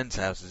other friends'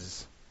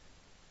 houses.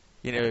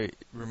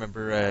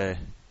 Remember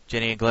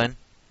Jenny and Glenn?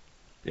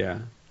 Yeah.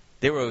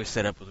 They were always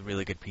set up with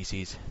really good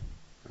PCs.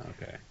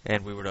 Okay.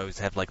 And we would always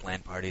have like LAN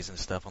parties and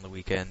stuff on the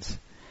weekends.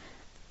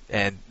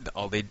 And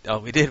all we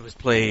did was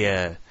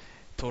play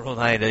Total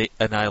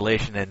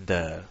Annihilation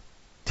and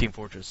Team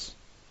Fortress.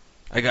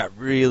 I got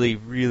really,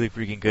 really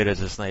freaking good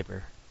as a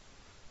sniper.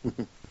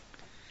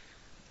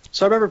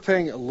 So I remember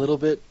playing a little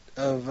bit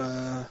of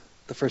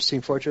the first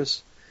Team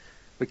Fortress,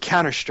 but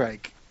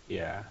Counter-Strike.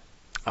 Yeah.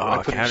 Oh,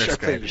 I played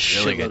Counter-Strike a is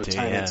really shitload good of too,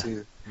 time yeah.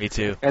 into. Me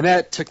too. And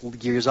that took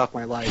years off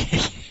my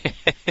life.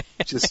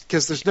 Just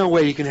because there's no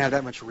way you can have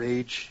that much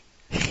rage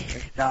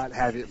and not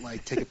have it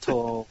take a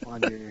toll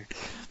on your,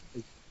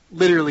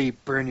 literally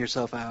burn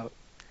yourself out.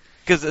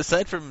 Because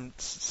aside from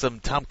some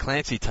Tom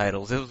Clancy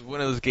titles, it was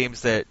one of those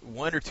games that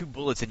 1 or 2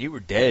 bullets and you were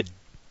dead.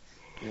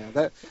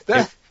 Yeah,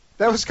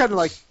 that was kind of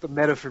like the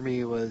meta for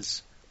me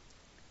was,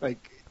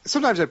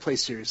 sometimes I play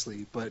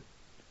seriously, but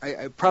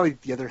I probably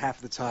the other half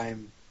of the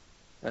time,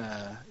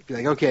 be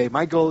like, okay,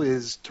 my goal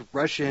is to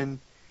rush in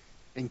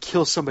and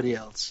kill somebody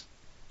else.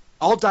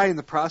 I'll die in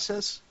the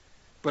process,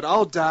 but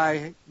I'll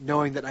die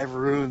knowing that I've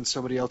ruined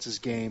somebody else's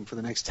game for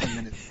the next 10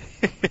 minutes.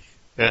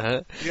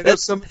 Uh-huh.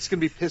 Someone's going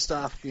to be pissed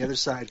off on the other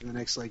side for the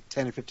next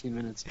 10 or 15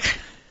 minutes.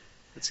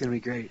 It's going to be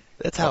great.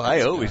 That's how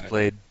I always good.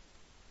 played.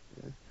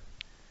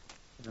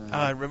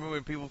 I remember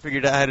when people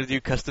figured out how to do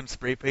custom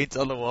spray paints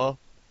on the wall,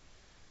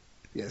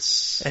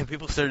 Yes. and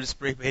people started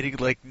spray painting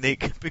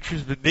naked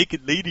pictures of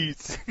naked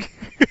ladies.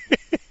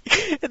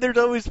 And there'd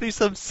always be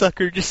some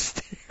sucker just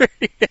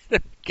staring at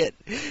him get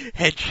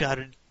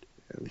headshotted.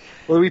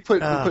 Well, we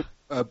put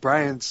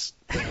Brian's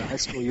high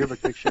school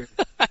yearbook picture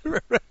I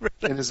remember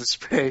that. in as a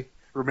spray.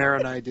 Romero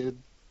and I did.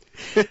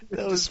 That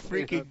was Just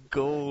straight freaking up.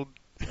 gold.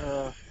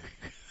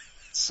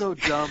 So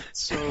dumb,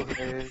 so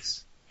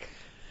hilarious.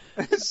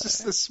 It's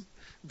just this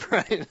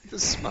Brian, the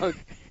smug,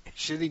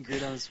 shitty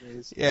grin on his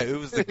face. Yeah, it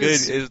was the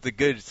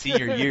good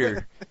senior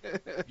year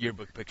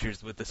yearbook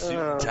pictures with the suit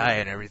and tie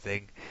and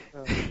everything.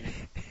 Oh, man.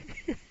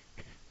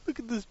 Look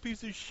at this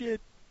piece of shit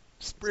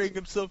spraying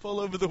himself all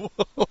over the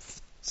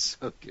walls.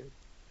 So good.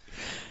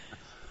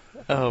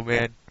 Oh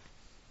man.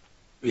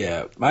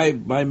 Yeah, my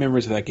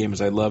memories of that game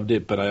is I loved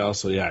it, but I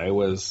also, it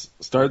was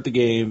start the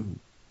game,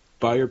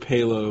 buy your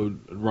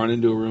payload, run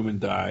into a room and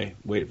die,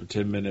 wait for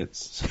 10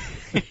 minutes.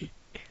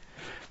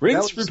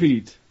 Rinse,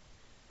 repeat.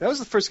 That was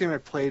the first game I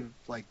played,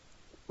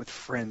 with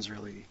friends,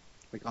 really.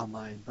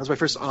 Online. That was my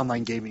first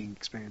online gaming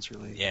experience,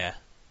 really. Yeah.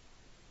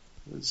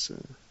 It was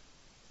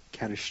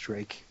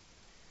Counter-Strike.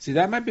 See,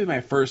 that might be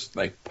my first,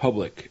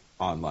 public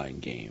online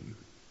game.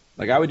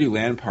 I would do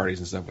LAN parties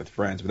and stuff with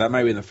friends, but that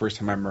might be the first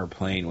time I remember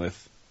playing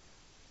with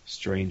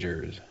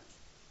strangers.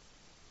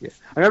 Yeah.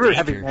 I remember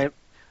Danger.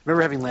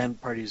 having LAN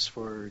parties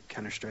for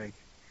Counter-Strike.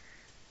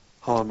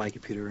 hauling my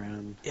computer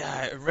around. Yeah,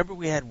 I remember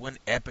we had one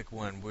epic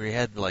one where we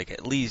had like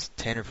at least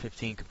 10 or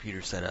 15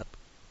 computers set up.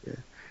 Yeah.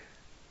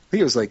 I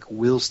think it was like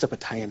Will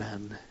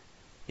Stepatayanan.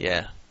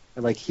 Yeah.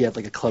 And like he had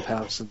like a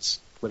clubhouse and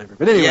whatever.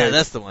 But anyway. Yeah,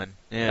 that's the one.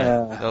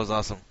 Yeah, that was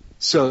awesome.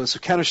 So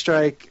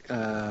Counter-Strike,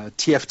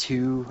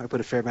 TF2, I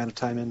put a fair amount of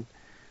time in.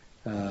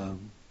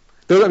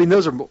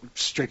 Those are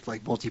strict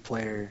like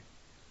multiplayer,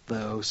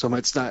 though. So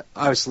it's not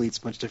obviously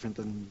it's much different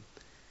than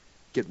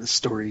getting the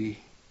story.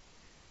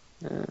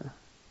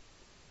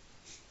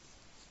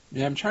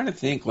 Yeah, I'm trying to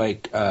think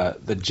like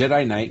the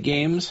Jedi Knight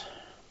games.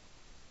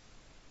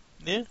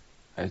 Yeah.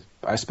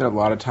 I spent a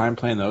lot of time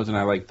playing those, and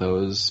I like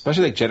those,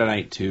 especially like Jedi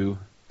Knight 2.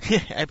 Yeah,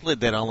 I played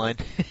that online.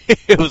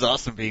 It was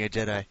awesome being a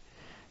Jedi.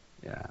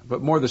 Yeah,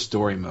 but more the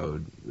story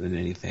mode than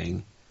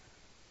anything.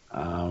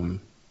 For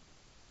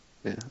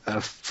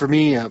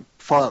me,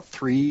 Fallout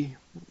 3,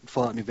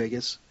 Fallout New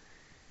Vegas.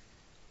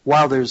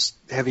 While there's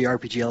heavy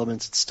RPG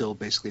elements, it's still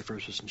basically a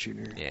first-person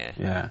shooter.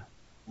 Yeah.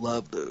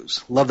 Love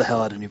those. Love the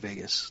hell out of New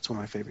Vegas. It's one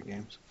of my favorite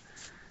games.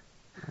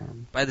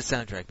 Buy the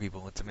soundtrack,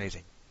 people. It's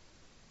amazing.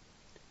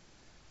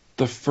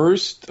 The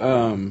first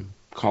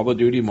Call of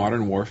Duty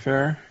Modern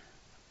Warfare,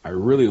 I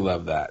really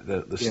love that.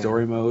 The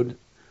story mode.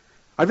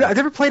 I've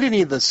never played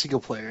any of the single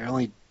player. I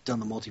only done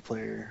the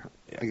multiplayer.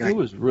 It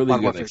was really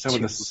good. Like some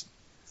of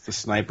the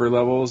sniper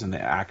levels and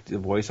the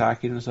voice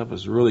acting and stuff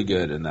was really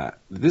good in that.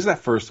 This is that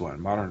first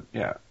one, Modern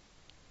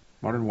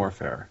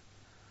Warfare.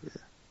 Yeah.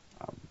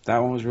 That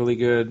one was really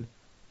good.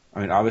 I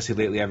mean, obviously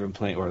lately I've been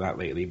playing, or not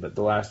lately, but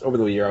over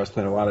the year I was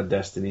playing a lot of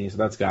Destiny, so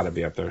that's got to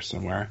be up there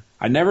somewhere.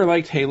 I never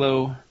liked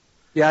Halo.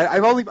 Yeah, I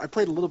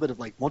played a little bit of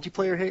like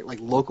multiplayer Halo, like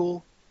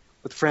local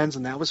with friends,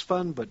 and that was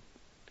fun. But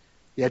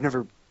yeah, I've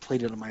never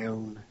played it on my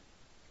own.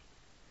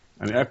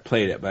 I mean, I've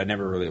played it, but I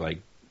never really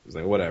was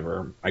like,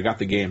 whatever. I got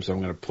the game, so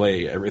I'm going to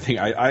play everything.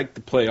 I like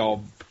to play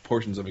all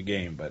portions of a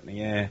game, but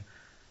yeah.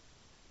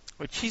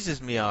 What cheeses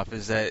me off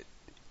is that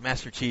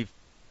Master Chief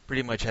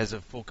pretty much has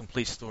a full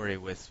complete story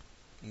with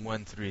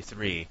 1 through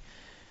 3,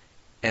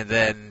 and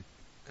then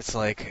it's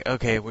like,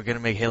 okay, we're going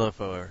to make Halo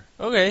 4.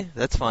 Okay,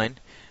 that's fine.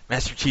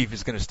 Master Chief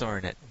is going to star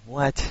in it.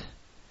 What?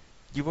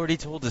 You've already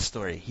told the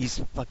story. He's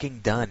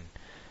fucking done.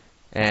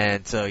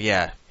 And so,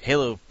 yeah,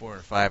 Halo 4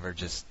 and 5 are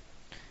just...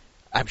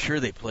 I'm sure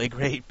they play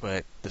great,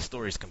 but the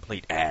story's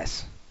complete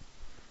ass.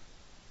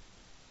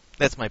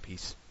 That's my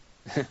piece.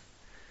 And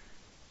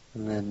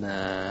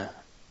then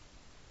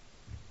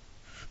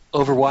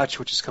Overwatch,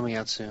 which is coming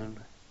out soon,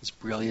 is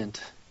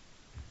brilliant.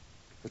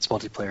 It's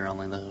multiplayer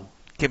only, though.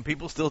 Can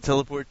people still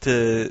teleport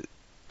to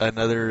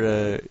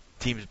another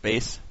team's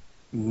base?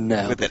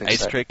 No. With that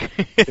ice trick?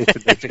 They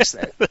fixed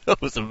that.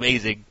 That was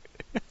amazing.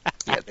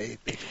 Yeah, they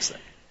fixed that.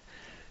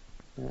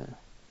 Yeah.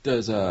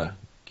 Does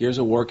Gears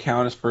of War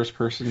count as first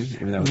person?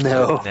 Even though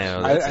No.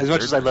 As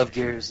much as I love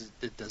Gears,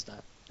 it does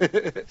not.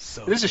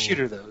 So it is a cool.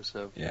 shooter, though.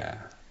 So yeah.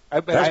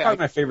 That's probably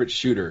my favorite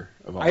shooter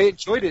of all. I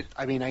enjoyed it.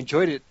 I mean, I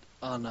enjoyed it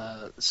on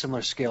a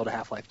similar scale to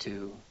Half-Life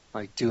 2,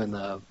 like doing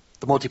the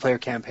multiplayer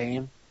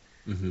campaign,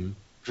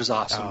 which was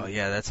awesome. Oh,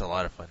 yeah, that's a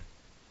lot of fun.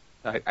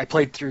 I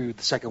played through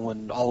the second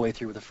one all the way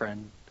through with a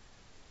friend,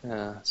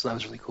 so that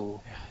was really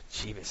cool.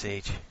 Yeah, Jeebus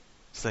H.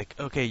 It's like,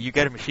 okay, you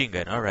got a machine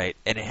gun, all right,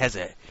 and it has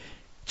a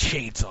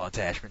chainsaw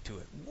attachment to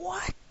it.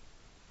 What?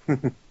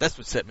 That's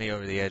what set me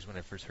over the edge when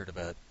I first heard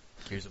about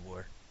Gears of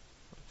War.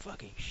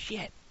 Fucking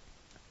shit.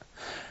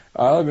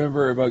 All I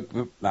remember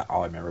not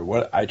all I remember.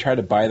 What I tried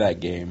to buy that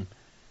game,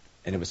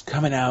 and it was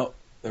coming out.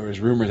 There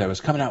was rumors that it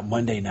was coming out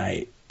Monday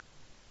night.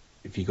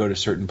 If you go to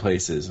certain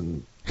places,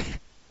 and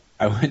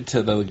I went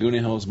to the Laguna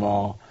Hills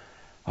Mall.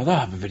 Oh, they'll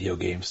have a video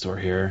game store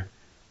here.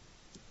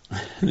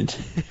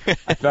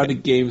 I found a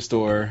game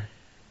store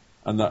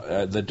on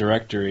the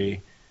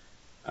directory.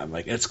 I'm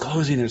like, it's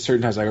closing at a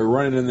certain time. So I go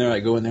running in there.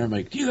 I go in there. I'm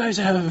like, do you guys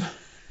have?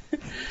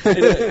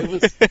 It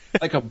was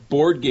like a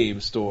board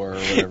game store or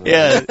whatever.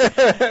 Yeah,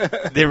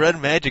 they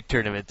run Magic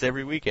tournaments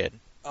every weekend.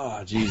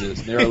 Oh, Jesus.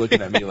 And they were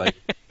looking at me like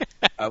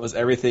I was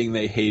everything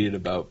they hated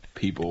about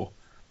people.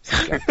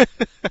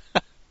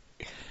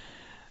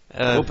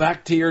 Go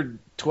back to your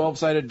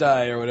 12-sided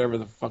die or whatever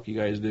the fuck you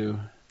guys do.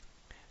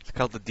 It's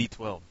called the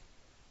D12.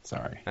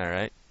 Sorry. All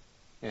right.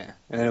 Yeah,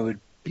 and it would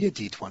be a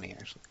D20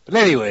 actually. But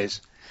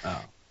anyways,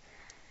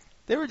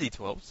 They were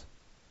D12s.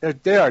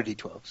 They are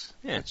D12s.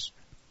 Yeah.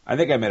 I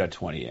think I made a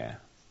 20, yeah.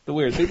 The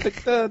weird thing,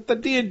 the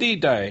D&D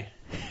die.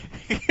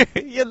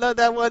 You know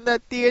that one,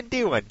 that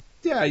D&D one.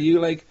 Yeah, you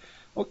like,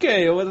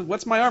 okay,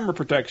 what's my armor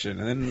protection?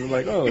 And then you're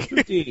like, oh,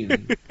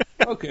 15.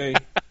 Okay.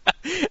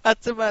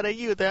 What's the matter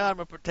you, the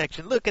armor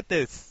protection? Look at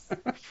this.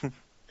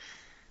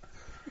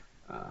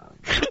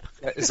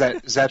 Is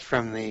that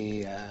from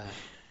the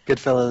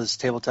Goodfellas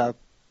tabletop?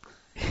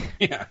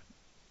 Yeah.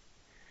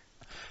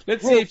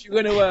 Let's see if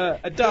you're going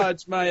to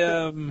dodge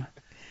my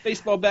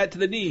baseball bat to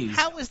the knees.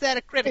 How was that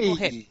a critical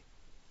hit?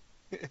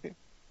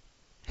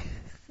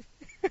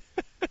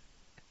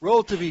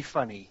 Roll to be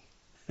funny.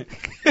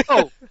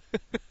 Oh.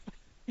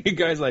 You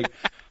guys like,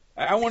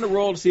 I want to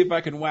roll to see if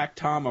I can whack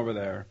Tom over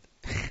there.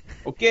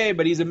 Okay,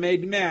 but he's a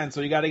made man,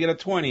 so you got to get a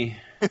 20.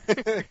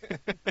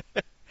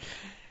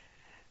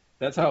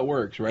 That's how it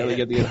works, right? Like,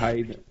 you have to get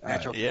high.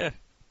 Natural. Yeah.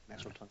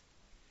 Natural 20.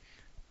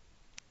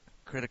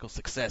 Critical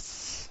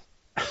success.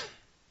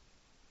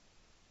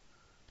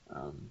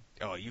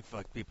 Oh, you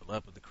fucked people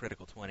up with the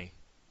critical 20.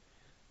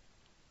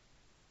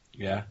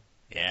 Yeah.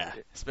 Yeah,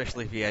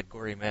 especially if you had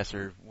gory mess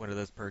or one of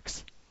those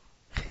perks.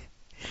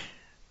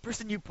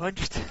 Person you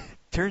punched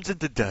turns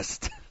into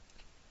dust.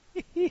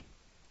 Good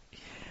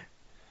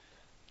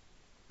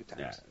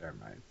Yeah, times. never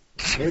mind.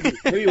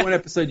 Maybe one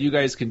episode you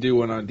guys can do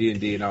one on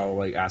D&D, and I'll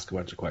like ask a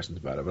bunch of questions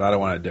about it. But I don't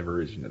want to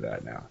diverge into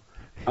that now.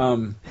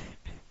 All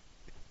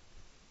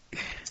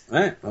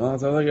right, well,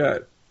 that's all I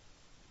got.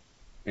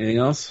 Anything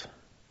else?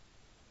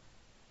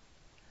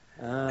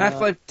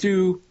 Half-Life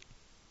 2,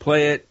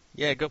 play it.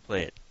 Yeah, go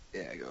play it.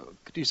 Yeah, go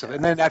do something.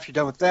 And then after you're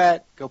done with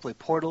that, go play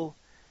Portal.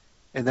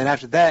 And then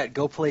after that,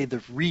 go play the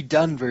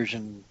redone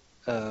version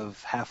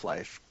of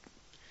Half-Life.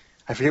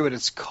 I forget what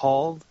it's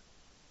called.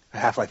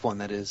 Half-Life 1,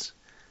 that is.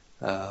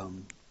 I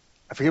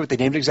forget what they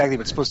named it exactly,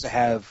 but it's supposed to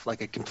have like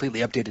a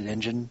completely updated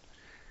engine.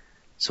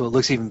 So it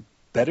looks even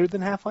better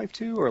than Half-Life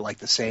 2, or like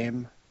the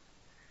same.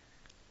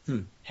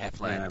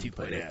 Half-Life Yeah,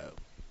 2.0.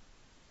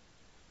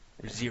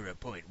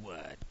 0.1.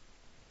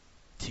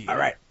 2. All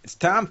right, it's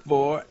time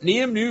for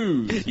Neum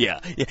News. Yeah.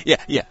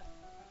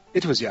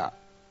 It was, yeah.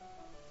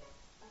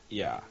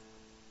 Yeah.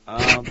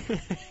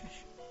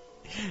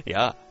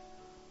 Yeah.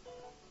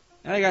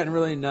 I got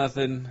really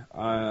nothing.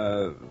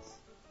 Better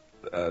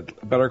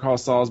Call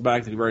Saul's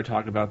back. We've already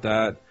talked about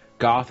that.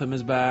 Gotham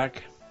is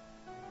back.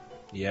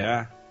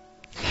 Yeah.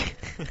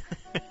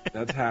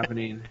 That's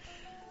happening.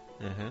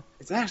 Uh-huh.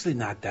 It's actually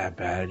not that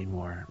bad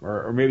anymore.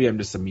 Or maybe I'm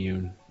just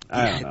immune.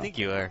 I don't know. I think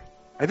you are.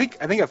 I think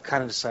I've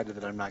kind of decided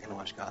that I'm not going to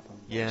watch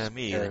Gotham. Yeah, Just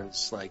me either.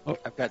 because, like, Oh.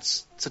 I've got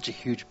such a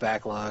huge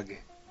backlog.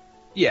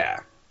 Yeah.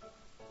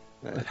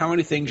 that- How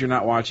many things you're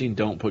not watching,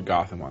 don't put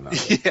Gotham on that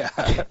list.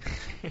 Yeah.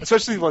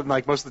 Especially when,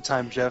 like, most of the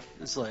time Jeff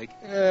is like,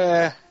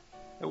 it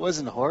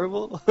wasn't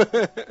horrible.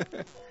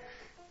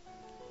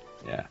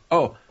 Yeah.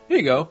 Oh, here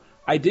you go.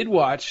 I did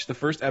watch the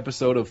first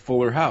episode of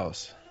Fuller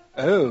House.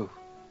 Oh.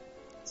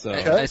 So,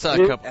 I saw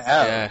a couple.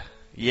 Ow. Yeah.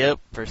 Yep,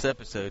 first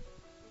episode.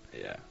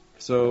 yeah.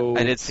 So,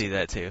 I did see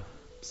that too.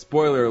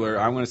 spoiler alert,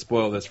 I'm going to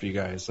spoil this for you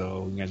guys,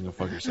 so you guys can go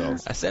fuck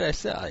yourselves. I saw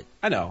it.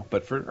 I know,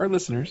 but for our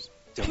listeners,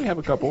 we have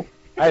a couple.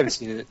 I haven't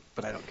seen it,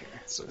 but I don't care.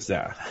 So,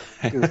 Yeah.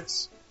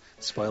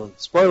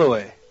 spoil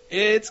away.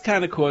 It's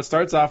kind of cool. It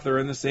starts off, they're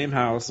in the same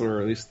house,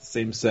 or at least the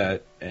same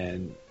set,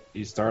 and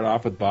you start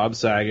off with Bob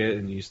Saget,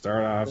 and you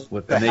start off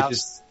with... The and they house,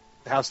 just...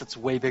 the house that's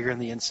way bigger on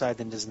the inside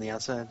than it is on the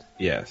outside.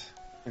 Yes.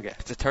 Okay.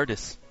 It's a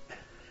TARDIS.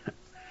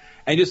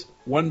 And just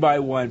one by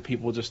one,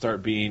 people just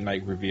start being,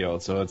 like,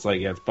 revealed. So it's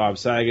like, yeah, it's Bob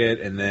Saget,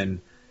 and then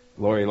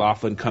Lori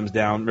Loughlin comes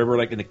down. Remember,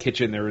 like, in the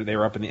kitchen, they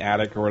were up in the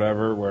attic or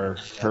whatever, where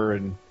her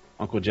and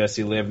Uncle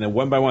Jesse live. And then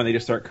one by one, they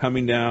just start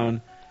coming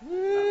down.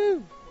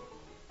 Woo!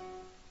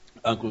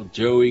 Uncle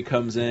Joey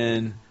comes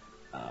in,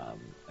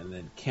 and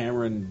then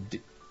Cameron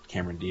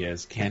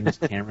Diaz.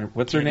 Cameron,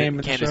 what's her name in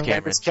the Candace show?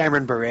 Cameron. It's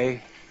Cameron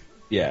Bure.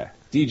 Yeah,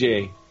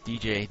 DJ.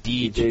 DJ.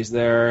 DJ's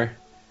there,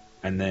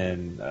 and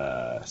then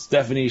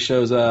Stephanie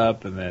shows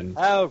up, and then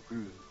How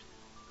rude.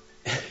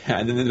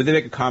 and then they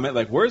make a comment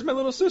like, "Where's my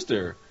little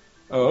sister?"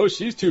 Oh,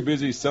 she's too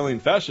busy selling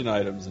fashion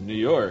items in New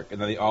York. And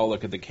then they all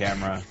look at the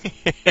camera,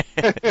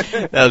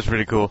 That was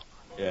pretty cool.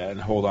 yeah, and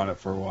hold on it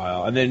for a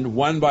while. And then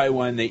one by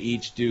one, they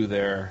each do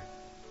their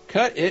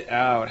cut it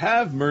out,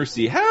 have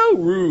mercy, how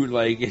rude,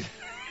 like it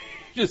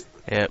just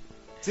Yep.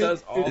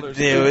 does all their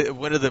stuff.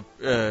 One of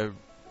the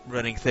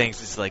running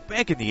things is like,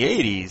 back in the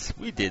 80s,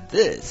 we did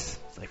this.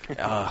 It's like,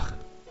 oh,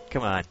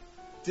 come on.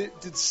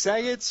 Did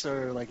Saget's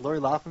or like Lori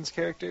Loughlin's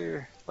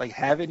character like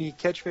have any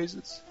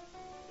catchphrases?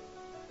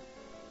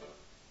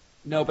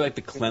 No, but like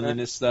the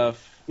cleanliness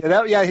stuff.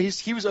 Yeah,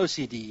 he was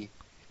OCD.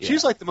 Yeah. She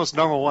was like the most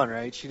normal one,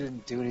 right? She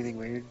didn't do anything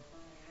weird.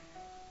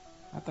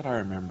 Not that I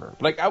remember.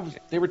 But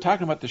like they were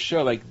talking about the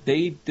show. Like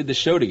they did the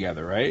show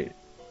together, right?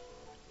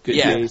 Good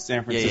Yeah. Day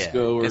San Francisco,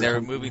 Yeah. or And they were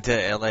something. moving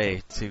to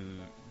LA to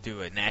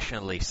do a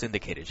nationally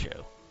syndicated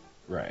show.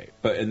 Right.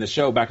 But in the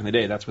show back in the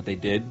day, that's what they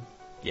did.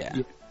 Yeah.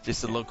 Yeah.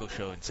 Just a local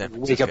show in San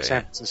Francisco. Wake Up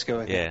San Francisco.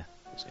 I think. Yeah.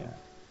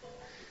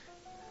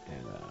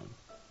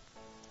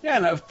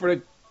 Yeah. And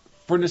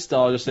for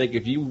nostalgia's sake,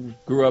 if you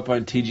grew up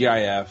on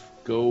TGIF,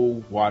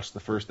 go watch the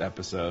first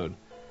episode.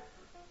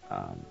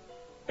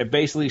 It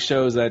basically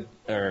shows that,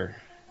 or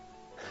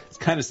it's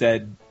kind of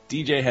sad.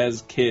 DJ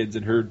has kids,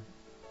 and her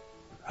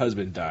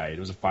husband died. It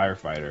was a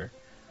firefighter,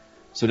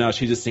 so now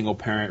she's a single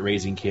parent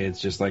raising kids,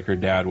 just like her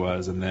dad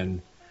was. And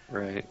then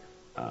Right.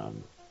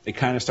 it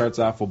kind of starts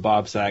off with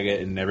Bob Saget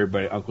and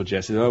everybody, Uncle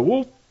Jesse. They're like,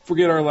 we'll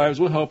forget our lives.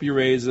 We'll help you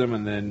raise them.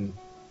 And then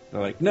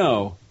they're like,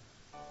 no.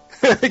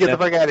 Get the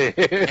fuck out of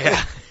here.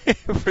 Yeah.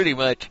 Pretty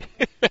much.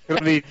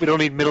 we don't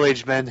need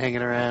middle-aged men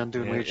hanging around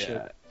doing weird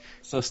shit.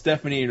 So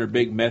Stephanie and her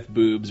big meth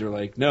boobs are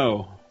like,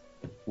 no,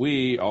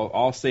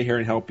 I'll stay here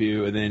and help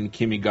you. And then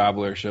Kimmy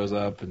Gobbler shows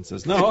up and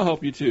says, no, I'll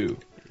help you too.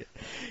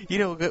 You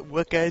know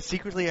what, guys?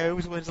 Secretly, I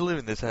always wanted to live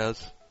in this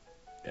house.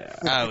 Yeah.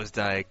 I was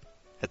dying.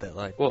 at that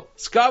line. Well,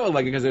 Scott would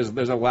like it because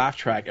there's a laugh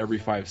track every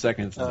 5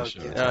 seconds in the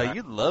show. Okay.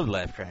 You love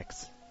laugh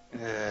tracks.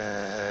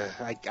 I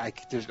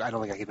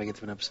don't think I could make it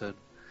through an episode.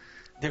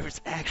 There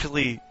was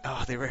actually,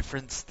 they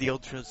referenced the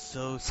Ultra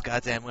so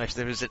goddamn much.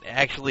 There was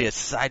actually a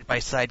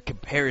side-by-side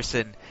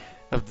comparison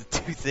of the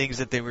two things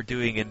that they were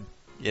doing in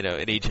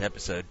each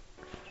episode.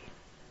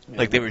 Yeah.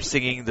 Like they were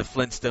singing the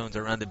Flintstones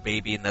around the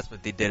baby, and that's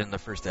what they did in the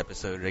first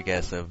episode, I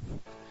guess, of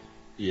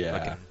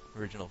fucking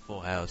original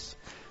Full House.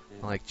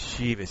 I'm like,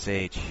 Jeebus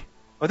H.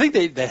 I think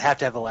they have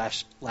to have a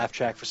laugh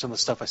track for some of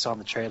the stuff I saw in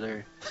the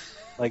trailer.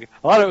 Like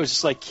a lot of it was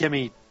just like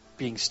Kimmy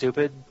being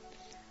stupid,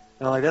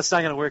 and I'm like, that's not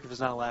going to work if it's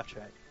not a laugh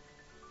track.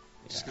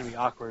 It's just going to be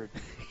awkward.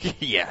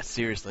 Yeah,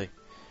 seriously.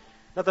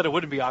 Not that it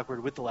wouldn't be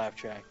awkward with the laugh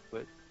track,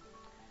 but.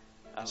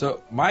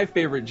 So my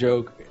favorite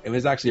joke, it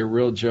was actually a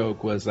real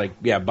joke, was like,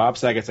 Bob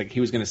Saget's like he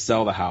was going to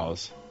sell the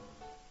house,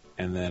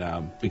 and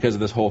then because of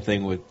this whole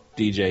thing with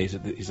DJ,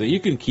 he said you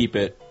can keep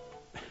it,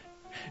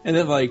 and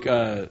then like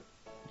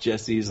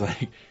Jesse's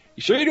like,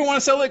 you sure you don't want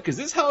to sell it because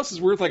this house is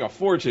worth like a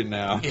fortune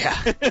now.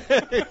 Yeah.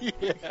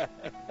 Yeah.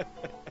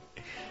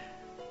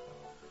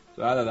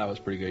 So I thought that was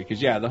pretty good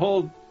because the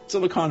whole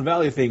Silicon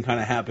Valley thing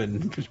kind of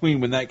happened between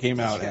when that came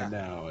out and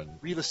now. And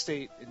real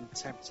estate in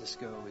San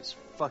Francisco is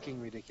fucking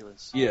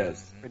ridiculous.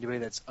 yes, For anybody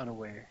that's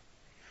unaware.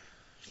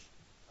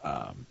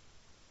 but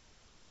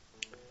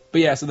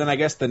so then I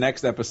guess the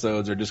next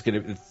episodes are just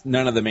gonna.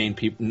 None of the main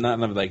people,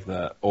 none of like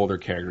the older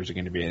characters are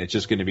going to be in. It's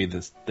just going to be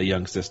the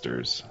young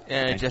sisters.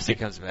 Yeah, Jesse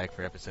comes back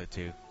for episode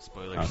 2.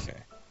 Spoilers. Okay.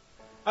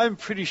 I'm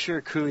pretty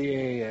sure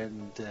Coulier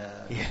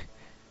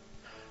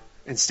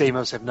and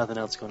Stamos have nothing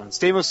else going on.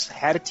 Stamos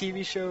had a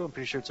TV show. I'm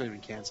pretty sure it's already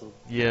been canceled.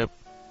 Yep.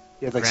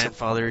 He had like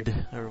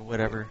Grandfathered or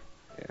whatever.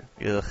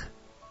 Yeah. Ugh.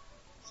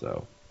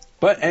 So,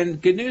 and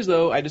good news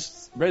though, I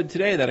just read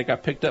today that it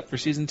got picked up for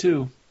season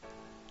 2.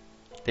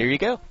 There you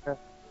go.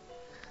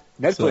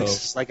 Netflix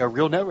is like a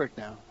real network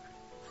now.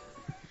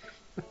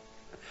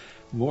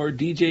 More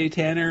DJ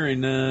Tanner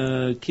and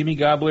Kimmy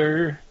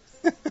Gobbler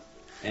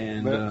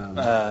and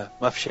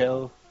Muff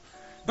Shell.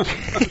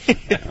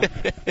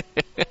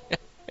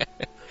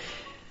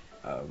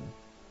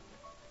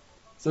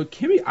 So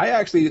Kimmy,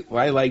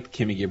 I liked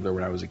Kimmy Gibbler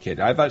when I was a kid.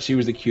 I thought she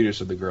was the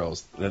cutest of the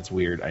girls. That's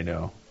weird, I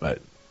know, but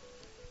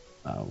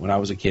when I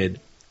was a kid,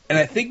 and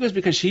I think it was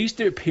because she used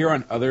to appear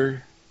on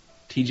other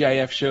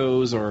TGIF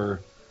shows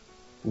or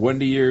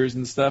Wonder Years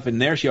and stuff,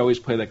 and there she always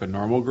played like a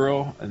normal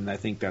girl, and I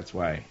think that's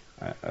why.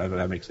 I don't know if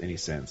that makes any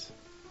sense.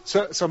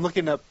 So I'm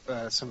looking up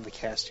some of the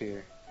cast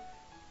here.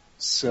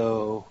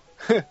 So,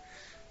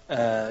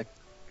 let's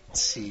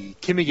see.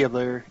 Kimmy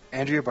Gibbler,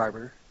 Andrea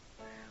Barber,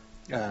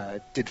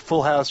 did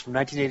Full House from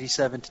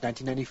 1987 to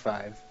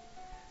 1995.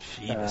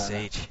 Jeebus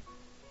H.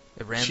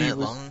 It ran she that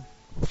was- long?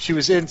 She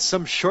was in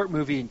some short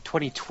movie in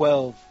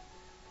 2012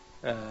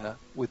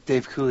 with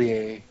Dave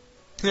Coulier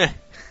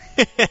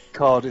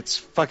called It's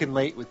Fucking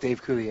Late with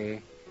Dave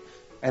Coulier,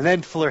 and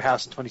then Fuller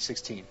House in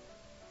 2016.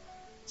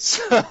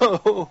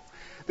 So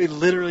they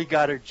literally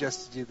got her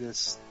just to do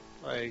this.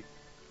 Like,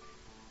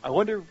 I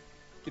wonder,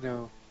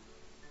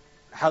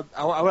 how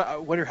I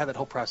wonder how that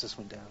whole process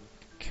went down.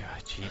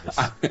 God,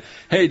 Jeebus.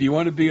 Hey, do you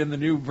want to be in the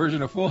new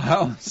version of Full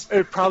House?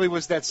 It probably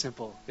was that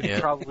simple. It Yeah.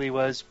 probably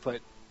was,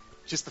 but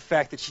just the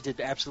fact that she did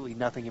absolutely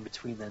nothing in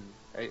between then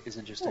is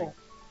interesting. Well,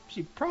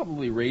 she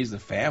probably raised a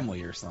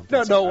family or something.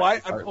 No, some I-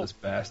 heartless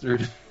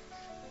bastard.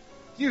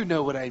 You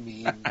know what I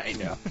mean. I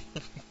know.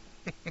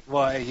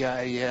 Why,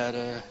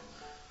 yeah.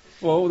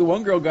 Well, the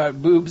one girl got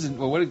boobs, and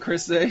what did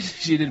Chris say?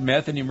 She did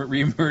meth and he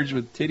reemerged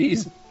with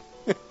titties.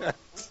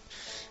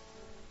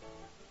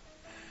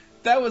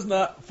 That was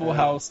not Full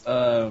House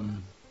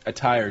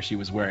attire she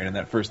was wearing in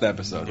that first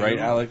episode, right,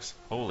 No. Alex?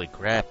 Holy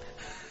crap.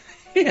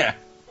 Yeah.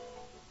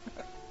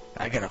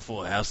 I got a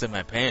Full House in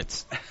my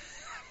pants.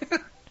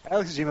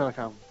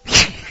 Alex@gmail.com.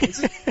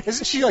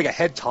 Isn't she like a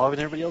head taller than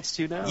everybody else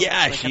too now? Yeah,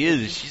 Like, she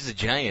is. She's a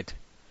giant.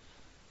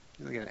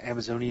 Like an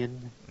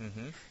Amazonian.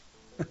 Mm-hmm.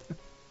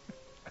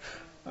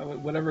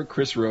 Whatever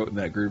Chris wrote in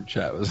that group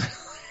chat was.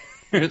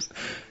 I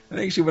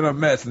think she went on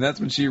meth, and that's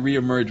when she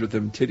reemerged with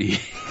them titty.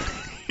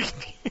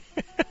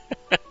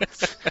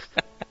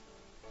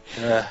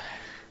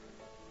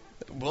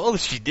 Well,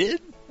 she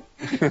did.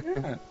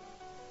 Let's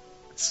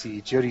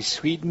see, Jodie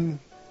Sweetin.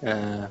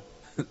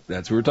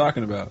 That's what we're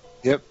talking about.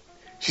 Yep.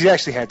 She's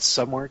actually had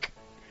some work.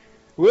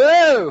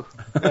 Whoa!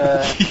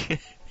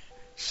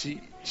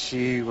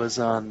 She was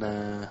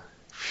on.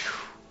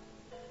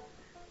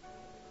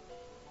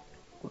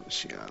 What was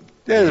she on?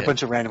 There's a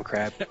bunch of random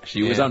crap.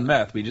 She was Yeah. on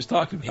meth. We just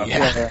talked about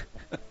Yeah. that.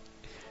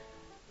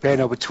 But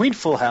no, between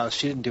Full House,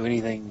 she didn't do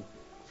anything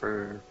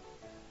for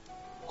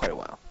quite a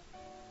while.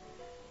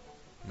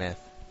 Meth.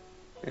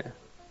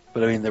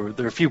 But I mean, there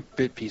were a few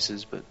bit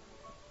pieces, but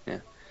yeah.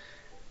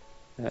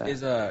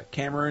 Is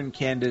Cameron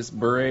Candice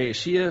Bure, is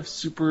she a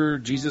super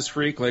Jesus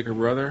freak like her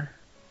brother?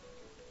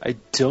 I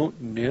don't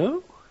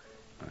know.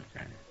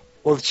 Okay.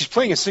 Well, she's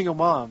playing a single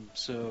mom,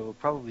 so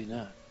probably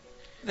not.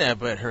 Yeah,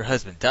 but her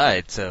husband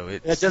died, so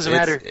it It doesn't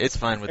matter. It's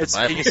fine with It's the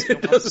Bible. being a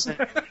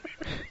single mom.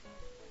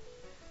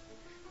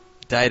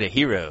 died a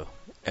hero,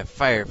 a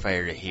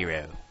firefighter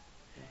hero,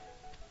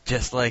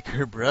 just like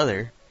her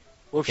brother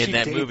Well, if in she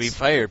that dates, movie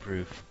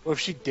Fireproof. Well, if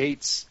she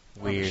dates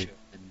on the Weird. show,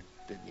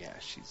 then yeah,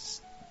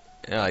 she's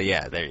Oh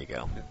yeah, there you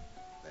go. then,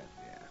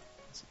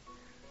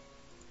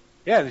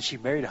 yeah. Then she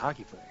married a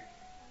hockey player.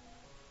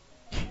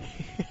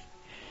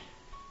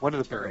 One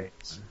of the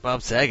berets.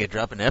 Bob Saget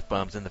dropping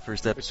F-bombs in the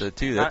first episode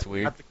too. That's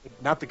weird.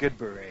 Not the good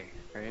beret,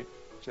 right,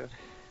 Jeff?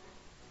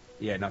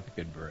 Yeah, not the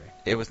good beret.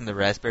 It wasn't the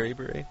raspberry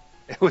beret.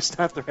 It was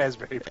not the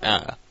raspberry beret.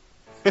 Ah.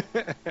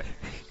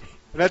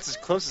 That's as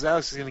close as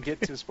Alex is going to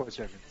get to a sports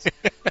reference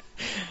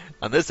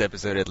On this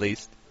episode, at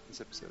least.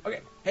 this episode. Okay,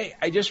 hey,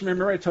 I just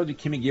remember I told you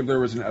Kimmy Gibbler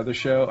was in another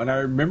show, and I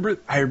remember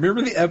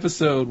the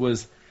episode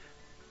was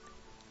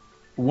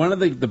one of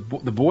the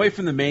boy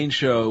from the main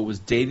show was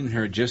dating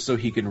her just so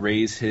he can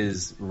raise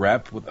his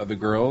rep with other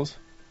girls,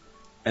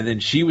 and then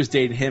she was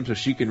dating him so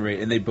she can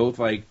raise, and they both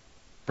like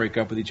break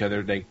up with each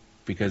other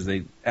because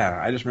they.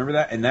 I just remember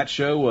that, and that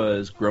show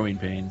was Growing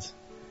Pains.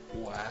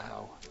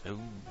 Wow. Ooh.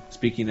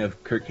 Speaking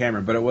of Kirk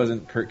Cameron, but it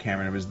wasn't Kirk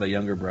Cameron; it was the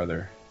younger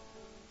brother,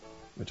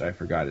 which I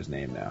forgot his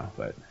name now.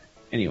 But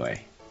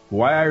anyway,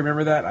 why I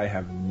remember that, I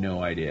have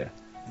no idea.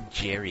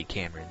 Jerry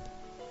Cameron.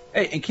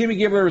 Hey, and Kimmy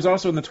Gibbler was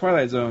also in the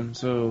Twilight Zone,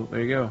 so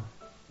there you go.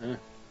 Yeah.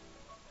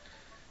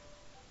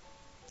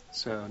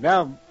 So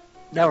now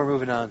we're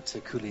moving on to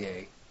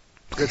Coulier.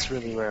 That's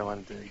really where I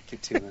wanted to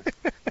get to.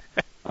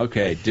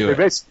 Okay, do it.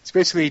 It's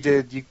basically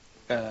did you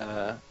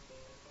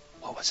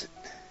what was it?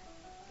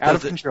 Out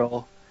of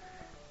Control.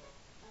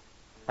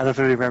 I don't know if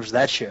anybody remembers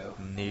that show.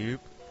 Nope.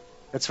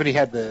 That's when he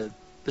had the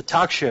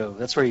talk show.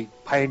 That's where he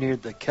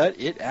pioneered the Cut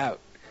It Out.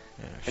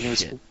 Oh, And it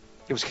shit.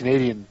 was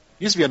Canadian.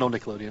 It used to be on old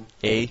Nickelodeon.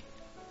 A.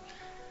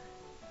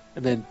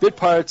 And then Bit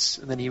Parts,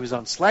 and then he was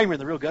on Slimer and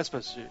the Real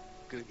Ghostbusters.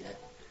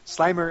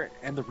 Slimer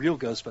and the Real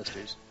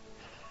Ghostbusters.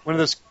 One of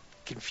those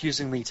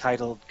confusingly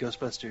titled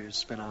Ghostbusters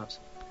spin-offs.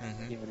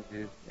 Mhm. He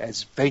did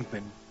as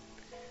Bankman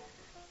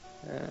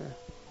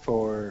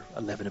for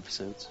 11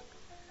 episodes.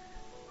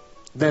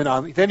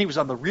 Then he was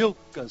on the Real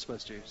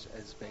Ghostbusters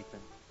as Bankman.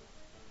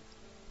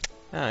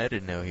 Oh, I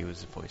didn't know he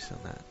was a voice on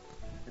that.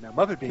 And now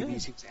Muppet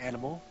Babies, he was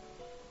Animal.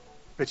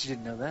 Bet you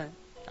didn't know that.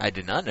 I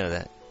did not know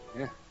that.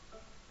 Yeah.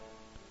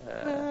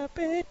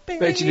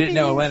 Bet you didn't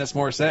know Alanis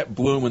Morissette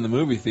blew him in the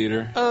movie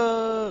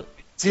theater.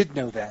 Did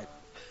know that,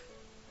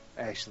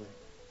 actually.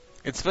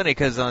 It's funny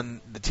because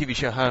on the TV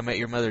show How I Met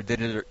Your Mother, they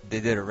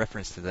did a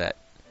reference to that.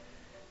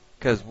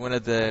 Because one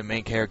of the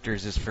main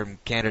characters is from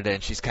Canada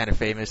and she's kind of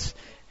famous,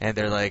 and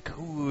they're like,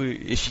 "Who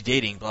is she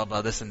dating?" Blah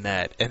blah, this and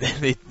that, and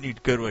then they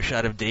go to a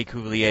shot of Dave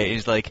Coulier, and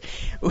he's like,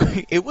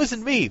 "It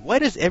wasn't me. Why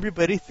does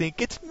everybody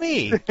think it's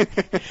me?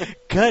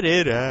 Cut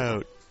it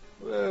out."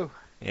 Whoa.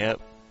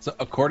 Yep. So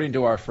according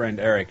to our friend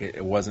Eric,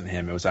 it wasn't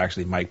him. It was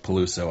actually Mike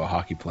Peluso, a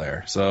hockey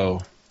player. So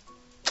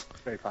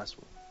Very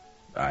possible.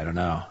 I don't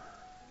know.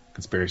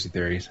 Conspiracy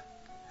theories.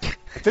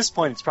 At this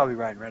point, it's probably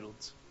Ryan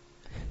Reynolds.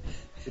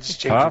 It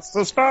just changes.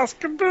 as fast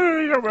can be,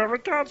 whoever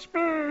catch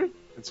me.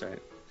 That's right.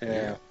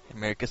 Yeah.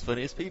 America's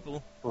Funniest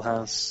People. Full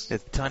House.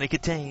 It's Tawny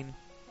Katane.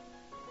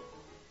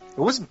 It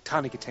wasn't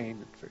Tawny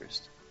Katane at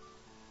first.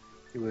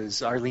 It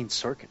was Arlene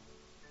Sorkin,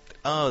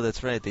 Oh,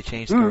 that's right. They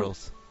changed Ooh.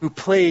 girls. who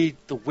played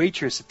the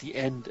waitress at the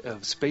end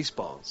of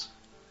Spaceballs.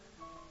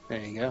 There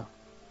you go.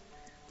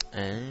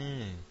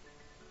 Ah.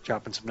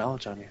 Dropping some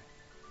knowledge on you.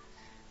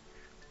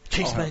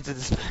 Chase mine to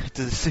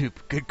the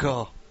soup. Good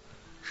call.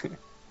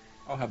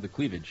 I'll have the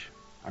cleavage.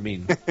 I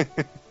mean,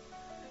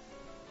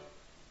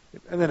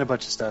 And then a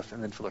bunch of stuff,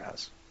 and then Fuller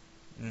House.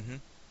 Mm-hmm.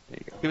 There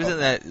you go. He was in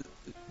that.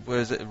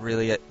 Was it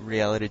really a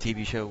reality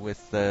TV show with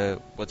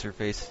what's her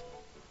face?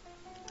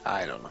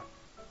 I don't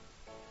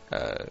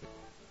know.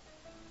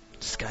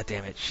 Just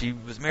goddamn it, she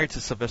was married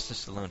to Sylvester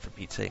Stallone, for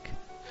Pete's sake.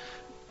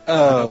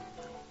 Oh,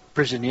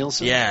 Bridget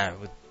Nielsen? Yeah,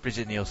 with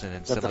Bridget Nielsen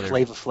and Is that some the other.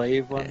 Flava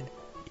Flav one?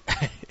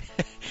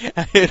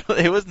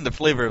 It wasn't the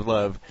Flavor of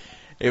Love.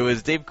 It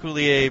was Dave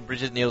Coulier,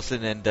 Bridget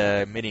Nielsen, and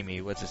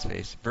Mini-Me. What's his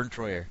face? Vern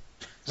Troyer.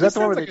 Is that the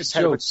one where sounds like they a just had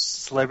a joke. bunch of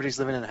celebrities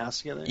living in a house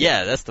together?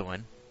 Yeah, that's the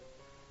one.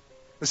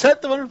 Is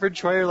that the one where Vern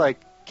Troyer,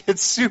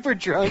 gets super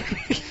drunk,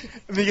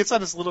 and he gets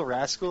on his Little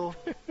Rascal,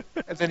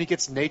 and then he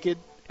gets naked,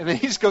 and then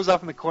he just goes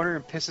off in the corner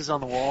and pisses on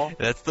the wall?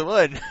 That's the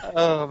one.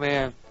 Oh,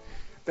 man.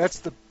 That's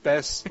the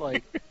best,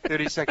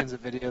 30 seconds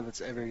of video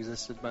that's ever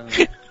existed, by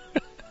the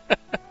way.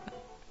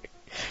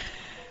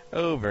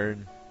 Oh,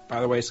 Vern.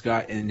 by the way,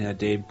 Scott, in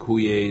Dave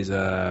Coulier's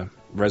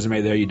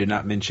resume there, you did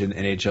not mention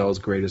NHL's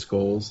greatest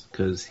goals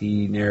because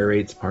he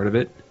narrates part of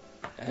it.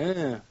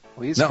 Well,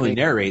 he's Not only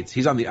Canadian. narrates,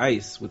 he's on the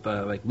ice with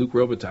Luke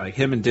Robitaille.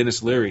 Him and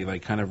Dennis Leary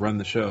kind of run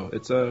the show.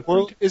 It's a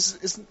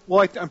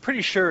I'm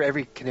pretty sure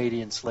every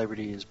Canadian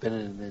celebrity has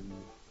been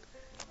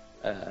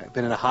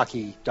in a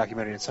hockey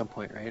documentary at some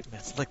point, right?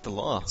 That's like the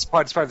law. It's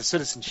part of the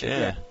citizenship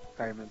Yeah.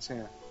 requirements.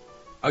 Yeah.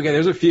 okay.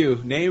 There's a few.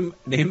 Name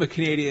a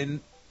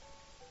Canadian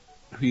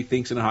who you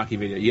think's in a hockey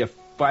video. You have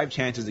 5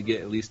 chances to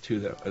get at least 2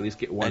 though. At least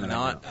get one. A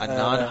that I know.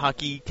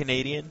 non-hockey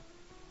Canadian.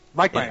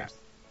 Mike Yeah. Myers,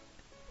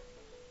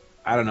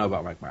 I don't know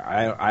about Mike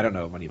Myers. I don't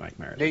know of any Mike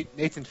Myers.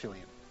 Nathan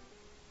Fillion.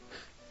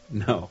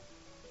 No.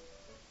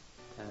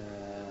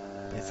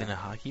 It's in a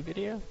hockey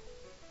video?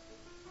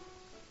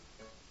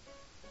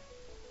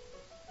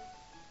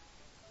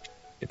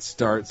 It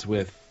starts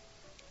with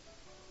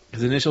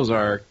his initials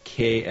are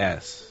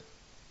KS.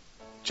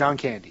 John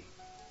Candy.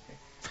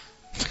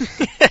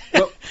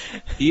 Well,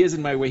 he is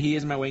in my Wayne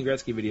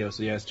Gretzky video,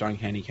 so yes, John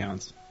Candy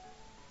counts.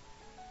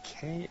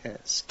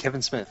 KS.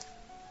 Kevin Smith.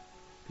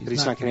 But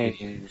he's not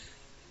Canadian.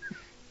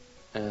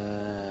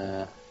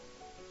 You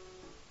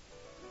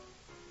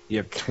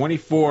have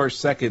 24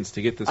 seconds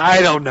to get this.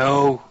 I don't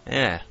know.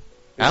 Yeah.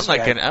 This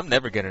guy- I'm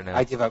never gonna know.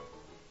 I give up.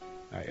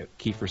 All right,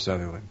 Kiefer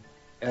Sutherland.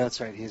 Yeah, that's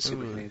right. He is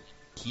super Ooh. Canadian.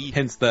 Keith.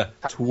 Hence the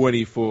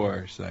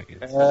 24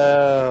 seconds.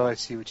 Oh, I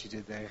see what you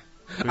did there.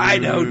 I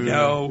don't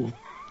know.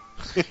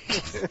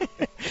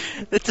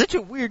 That's such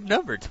a weird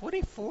number.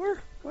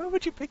 24? Why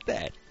would you pick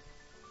that?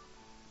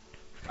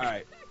 All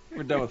right,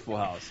 we're done with Full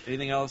House.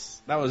 Anything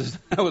else? That was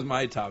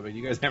my topic.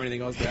 You guys have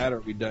anything else to add, or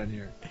are we done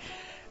here?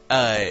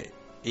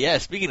 Yeah,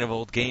 speaking of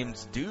old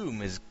games,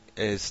 Doom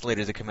is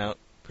slated to come out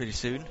pretty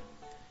soon.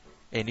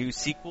 A new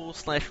sequel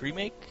 /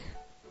 remake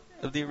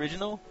of the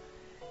original.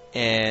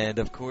 And,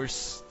 of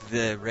course,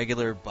 the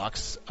regular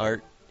box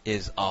art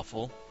is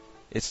awful.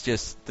 It's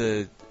just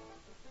the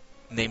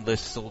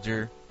nameless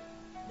soldier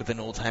with an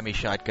old-timey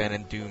shotgun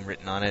and Doom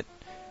written on it.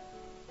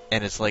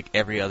 And it's like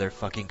every other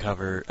fucking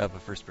cover of a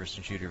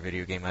first-person shooter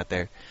video game out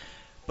there.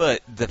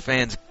 But the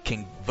fans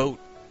can vote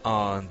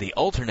on the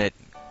alternate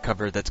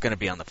cover that's going to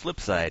be on the flip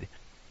side.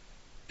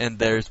 And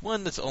there's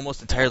one that's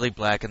almost entirely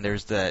black, and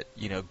there's that,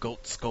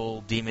 goat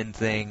skull demon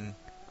thing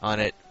on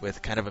it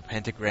with kind of a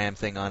pentagram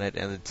thing on it,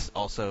 and it's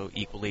also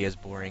equally as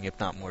boring, if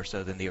not more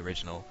so, than the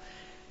original.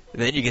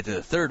 And then you get to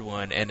the third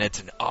one, and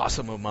it's an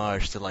awesome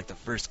homage to like the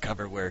first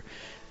cover where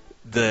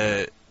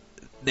the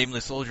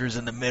nameless soldier is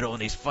in the middle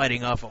and he's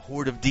fighting off a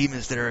horde of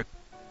demons that are...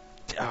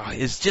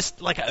 it's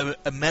just like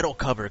a metal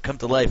cover come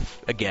to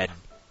life again.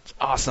 It's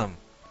awesome.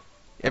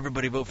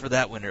 Everybody vote for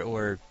that one,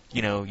 or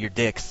your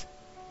dicks.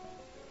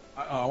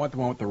 I want the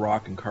one with The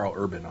Rock and Carl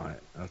Urban on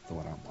it. That's the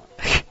one I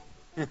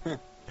want.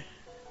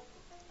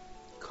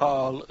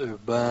 Carl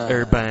Urban.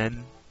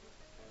 Urban.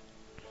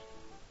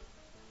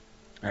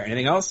 All right,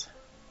 anything else?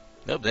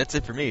 Nope, that's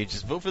it for me.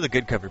 Just vote for the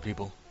good cover,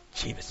 people.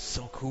 Gee, it's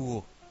so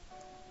cool.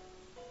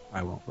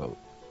 I won't vote.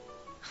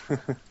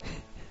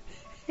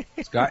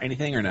 Scott,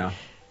 anything or no?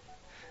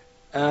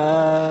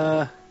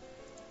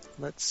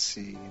 Let's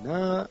see.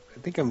 No, I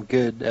think I'm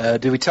good.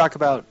 Did we talk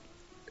about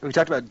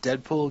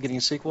Deadpool getting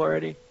a sequel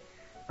already?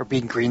 Or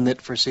being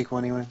greenlit for a sequel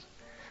anyway?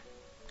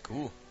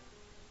 Cool.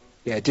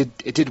 Yeah,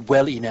 it did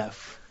well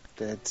enough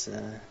that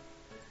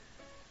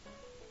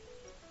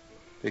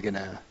they're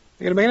gonna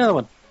make another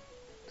one.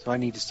 So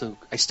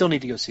I still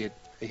need to go see it.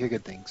 I hear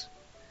good things.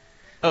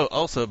 Oh,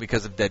 also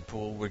because of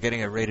Deadpool, we're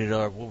getting a rated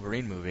R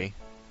Wolverine movie.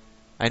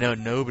 I know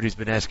nobody's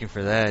been asking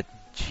for that.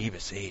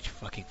 Jeebus H.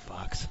 fucking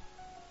Fox.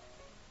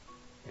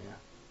 Yeah.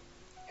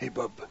 Hey,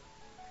 bub.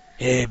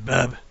 Hey,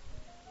 bub.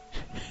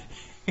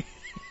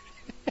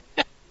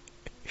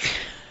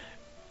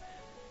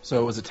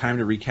 So was it time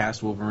to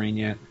recast Wolverine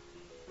yet?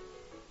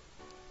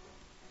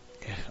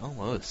 Yeah,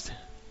 almost.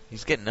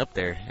 He's getting up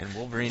there, and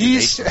Wolverine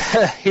is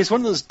ageless. He's one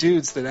of those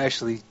dudes that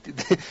actually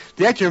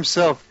the actor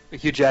himself,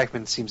 Hugh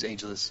Jackman, seems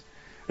ageless.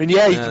 And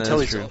yeah, you can tell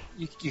that's he's true.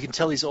 you can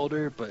tell he's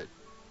older, but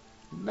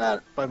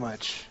not by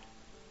much.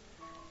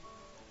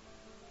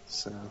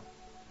 So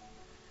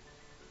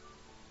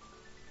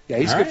yeah,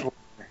 he's All good right. for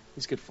Wolverine.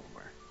 He's good for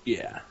Wolverine.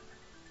 Yeah.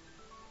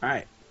 All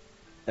right.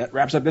 That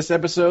wraps up this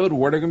episode.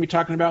 What are we going to be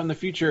talking about in the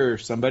future,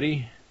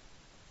 somebody?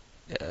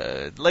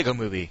 Lego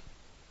movie.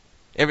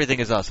 Everything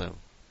is awesome.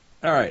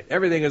 All right.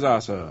 Everything is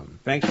awesome.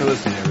 Thanks for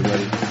listening,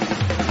 everybody.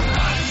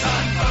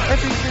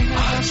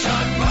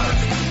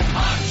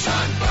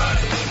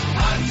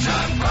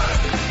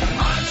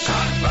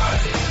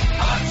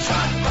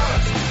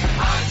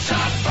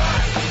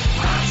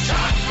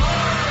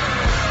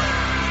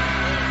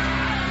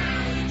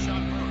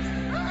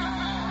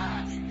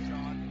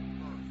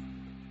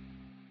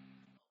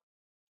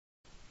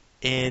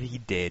 And he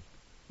did.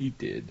 You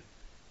did.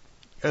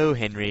 Oh,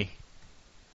 Henry.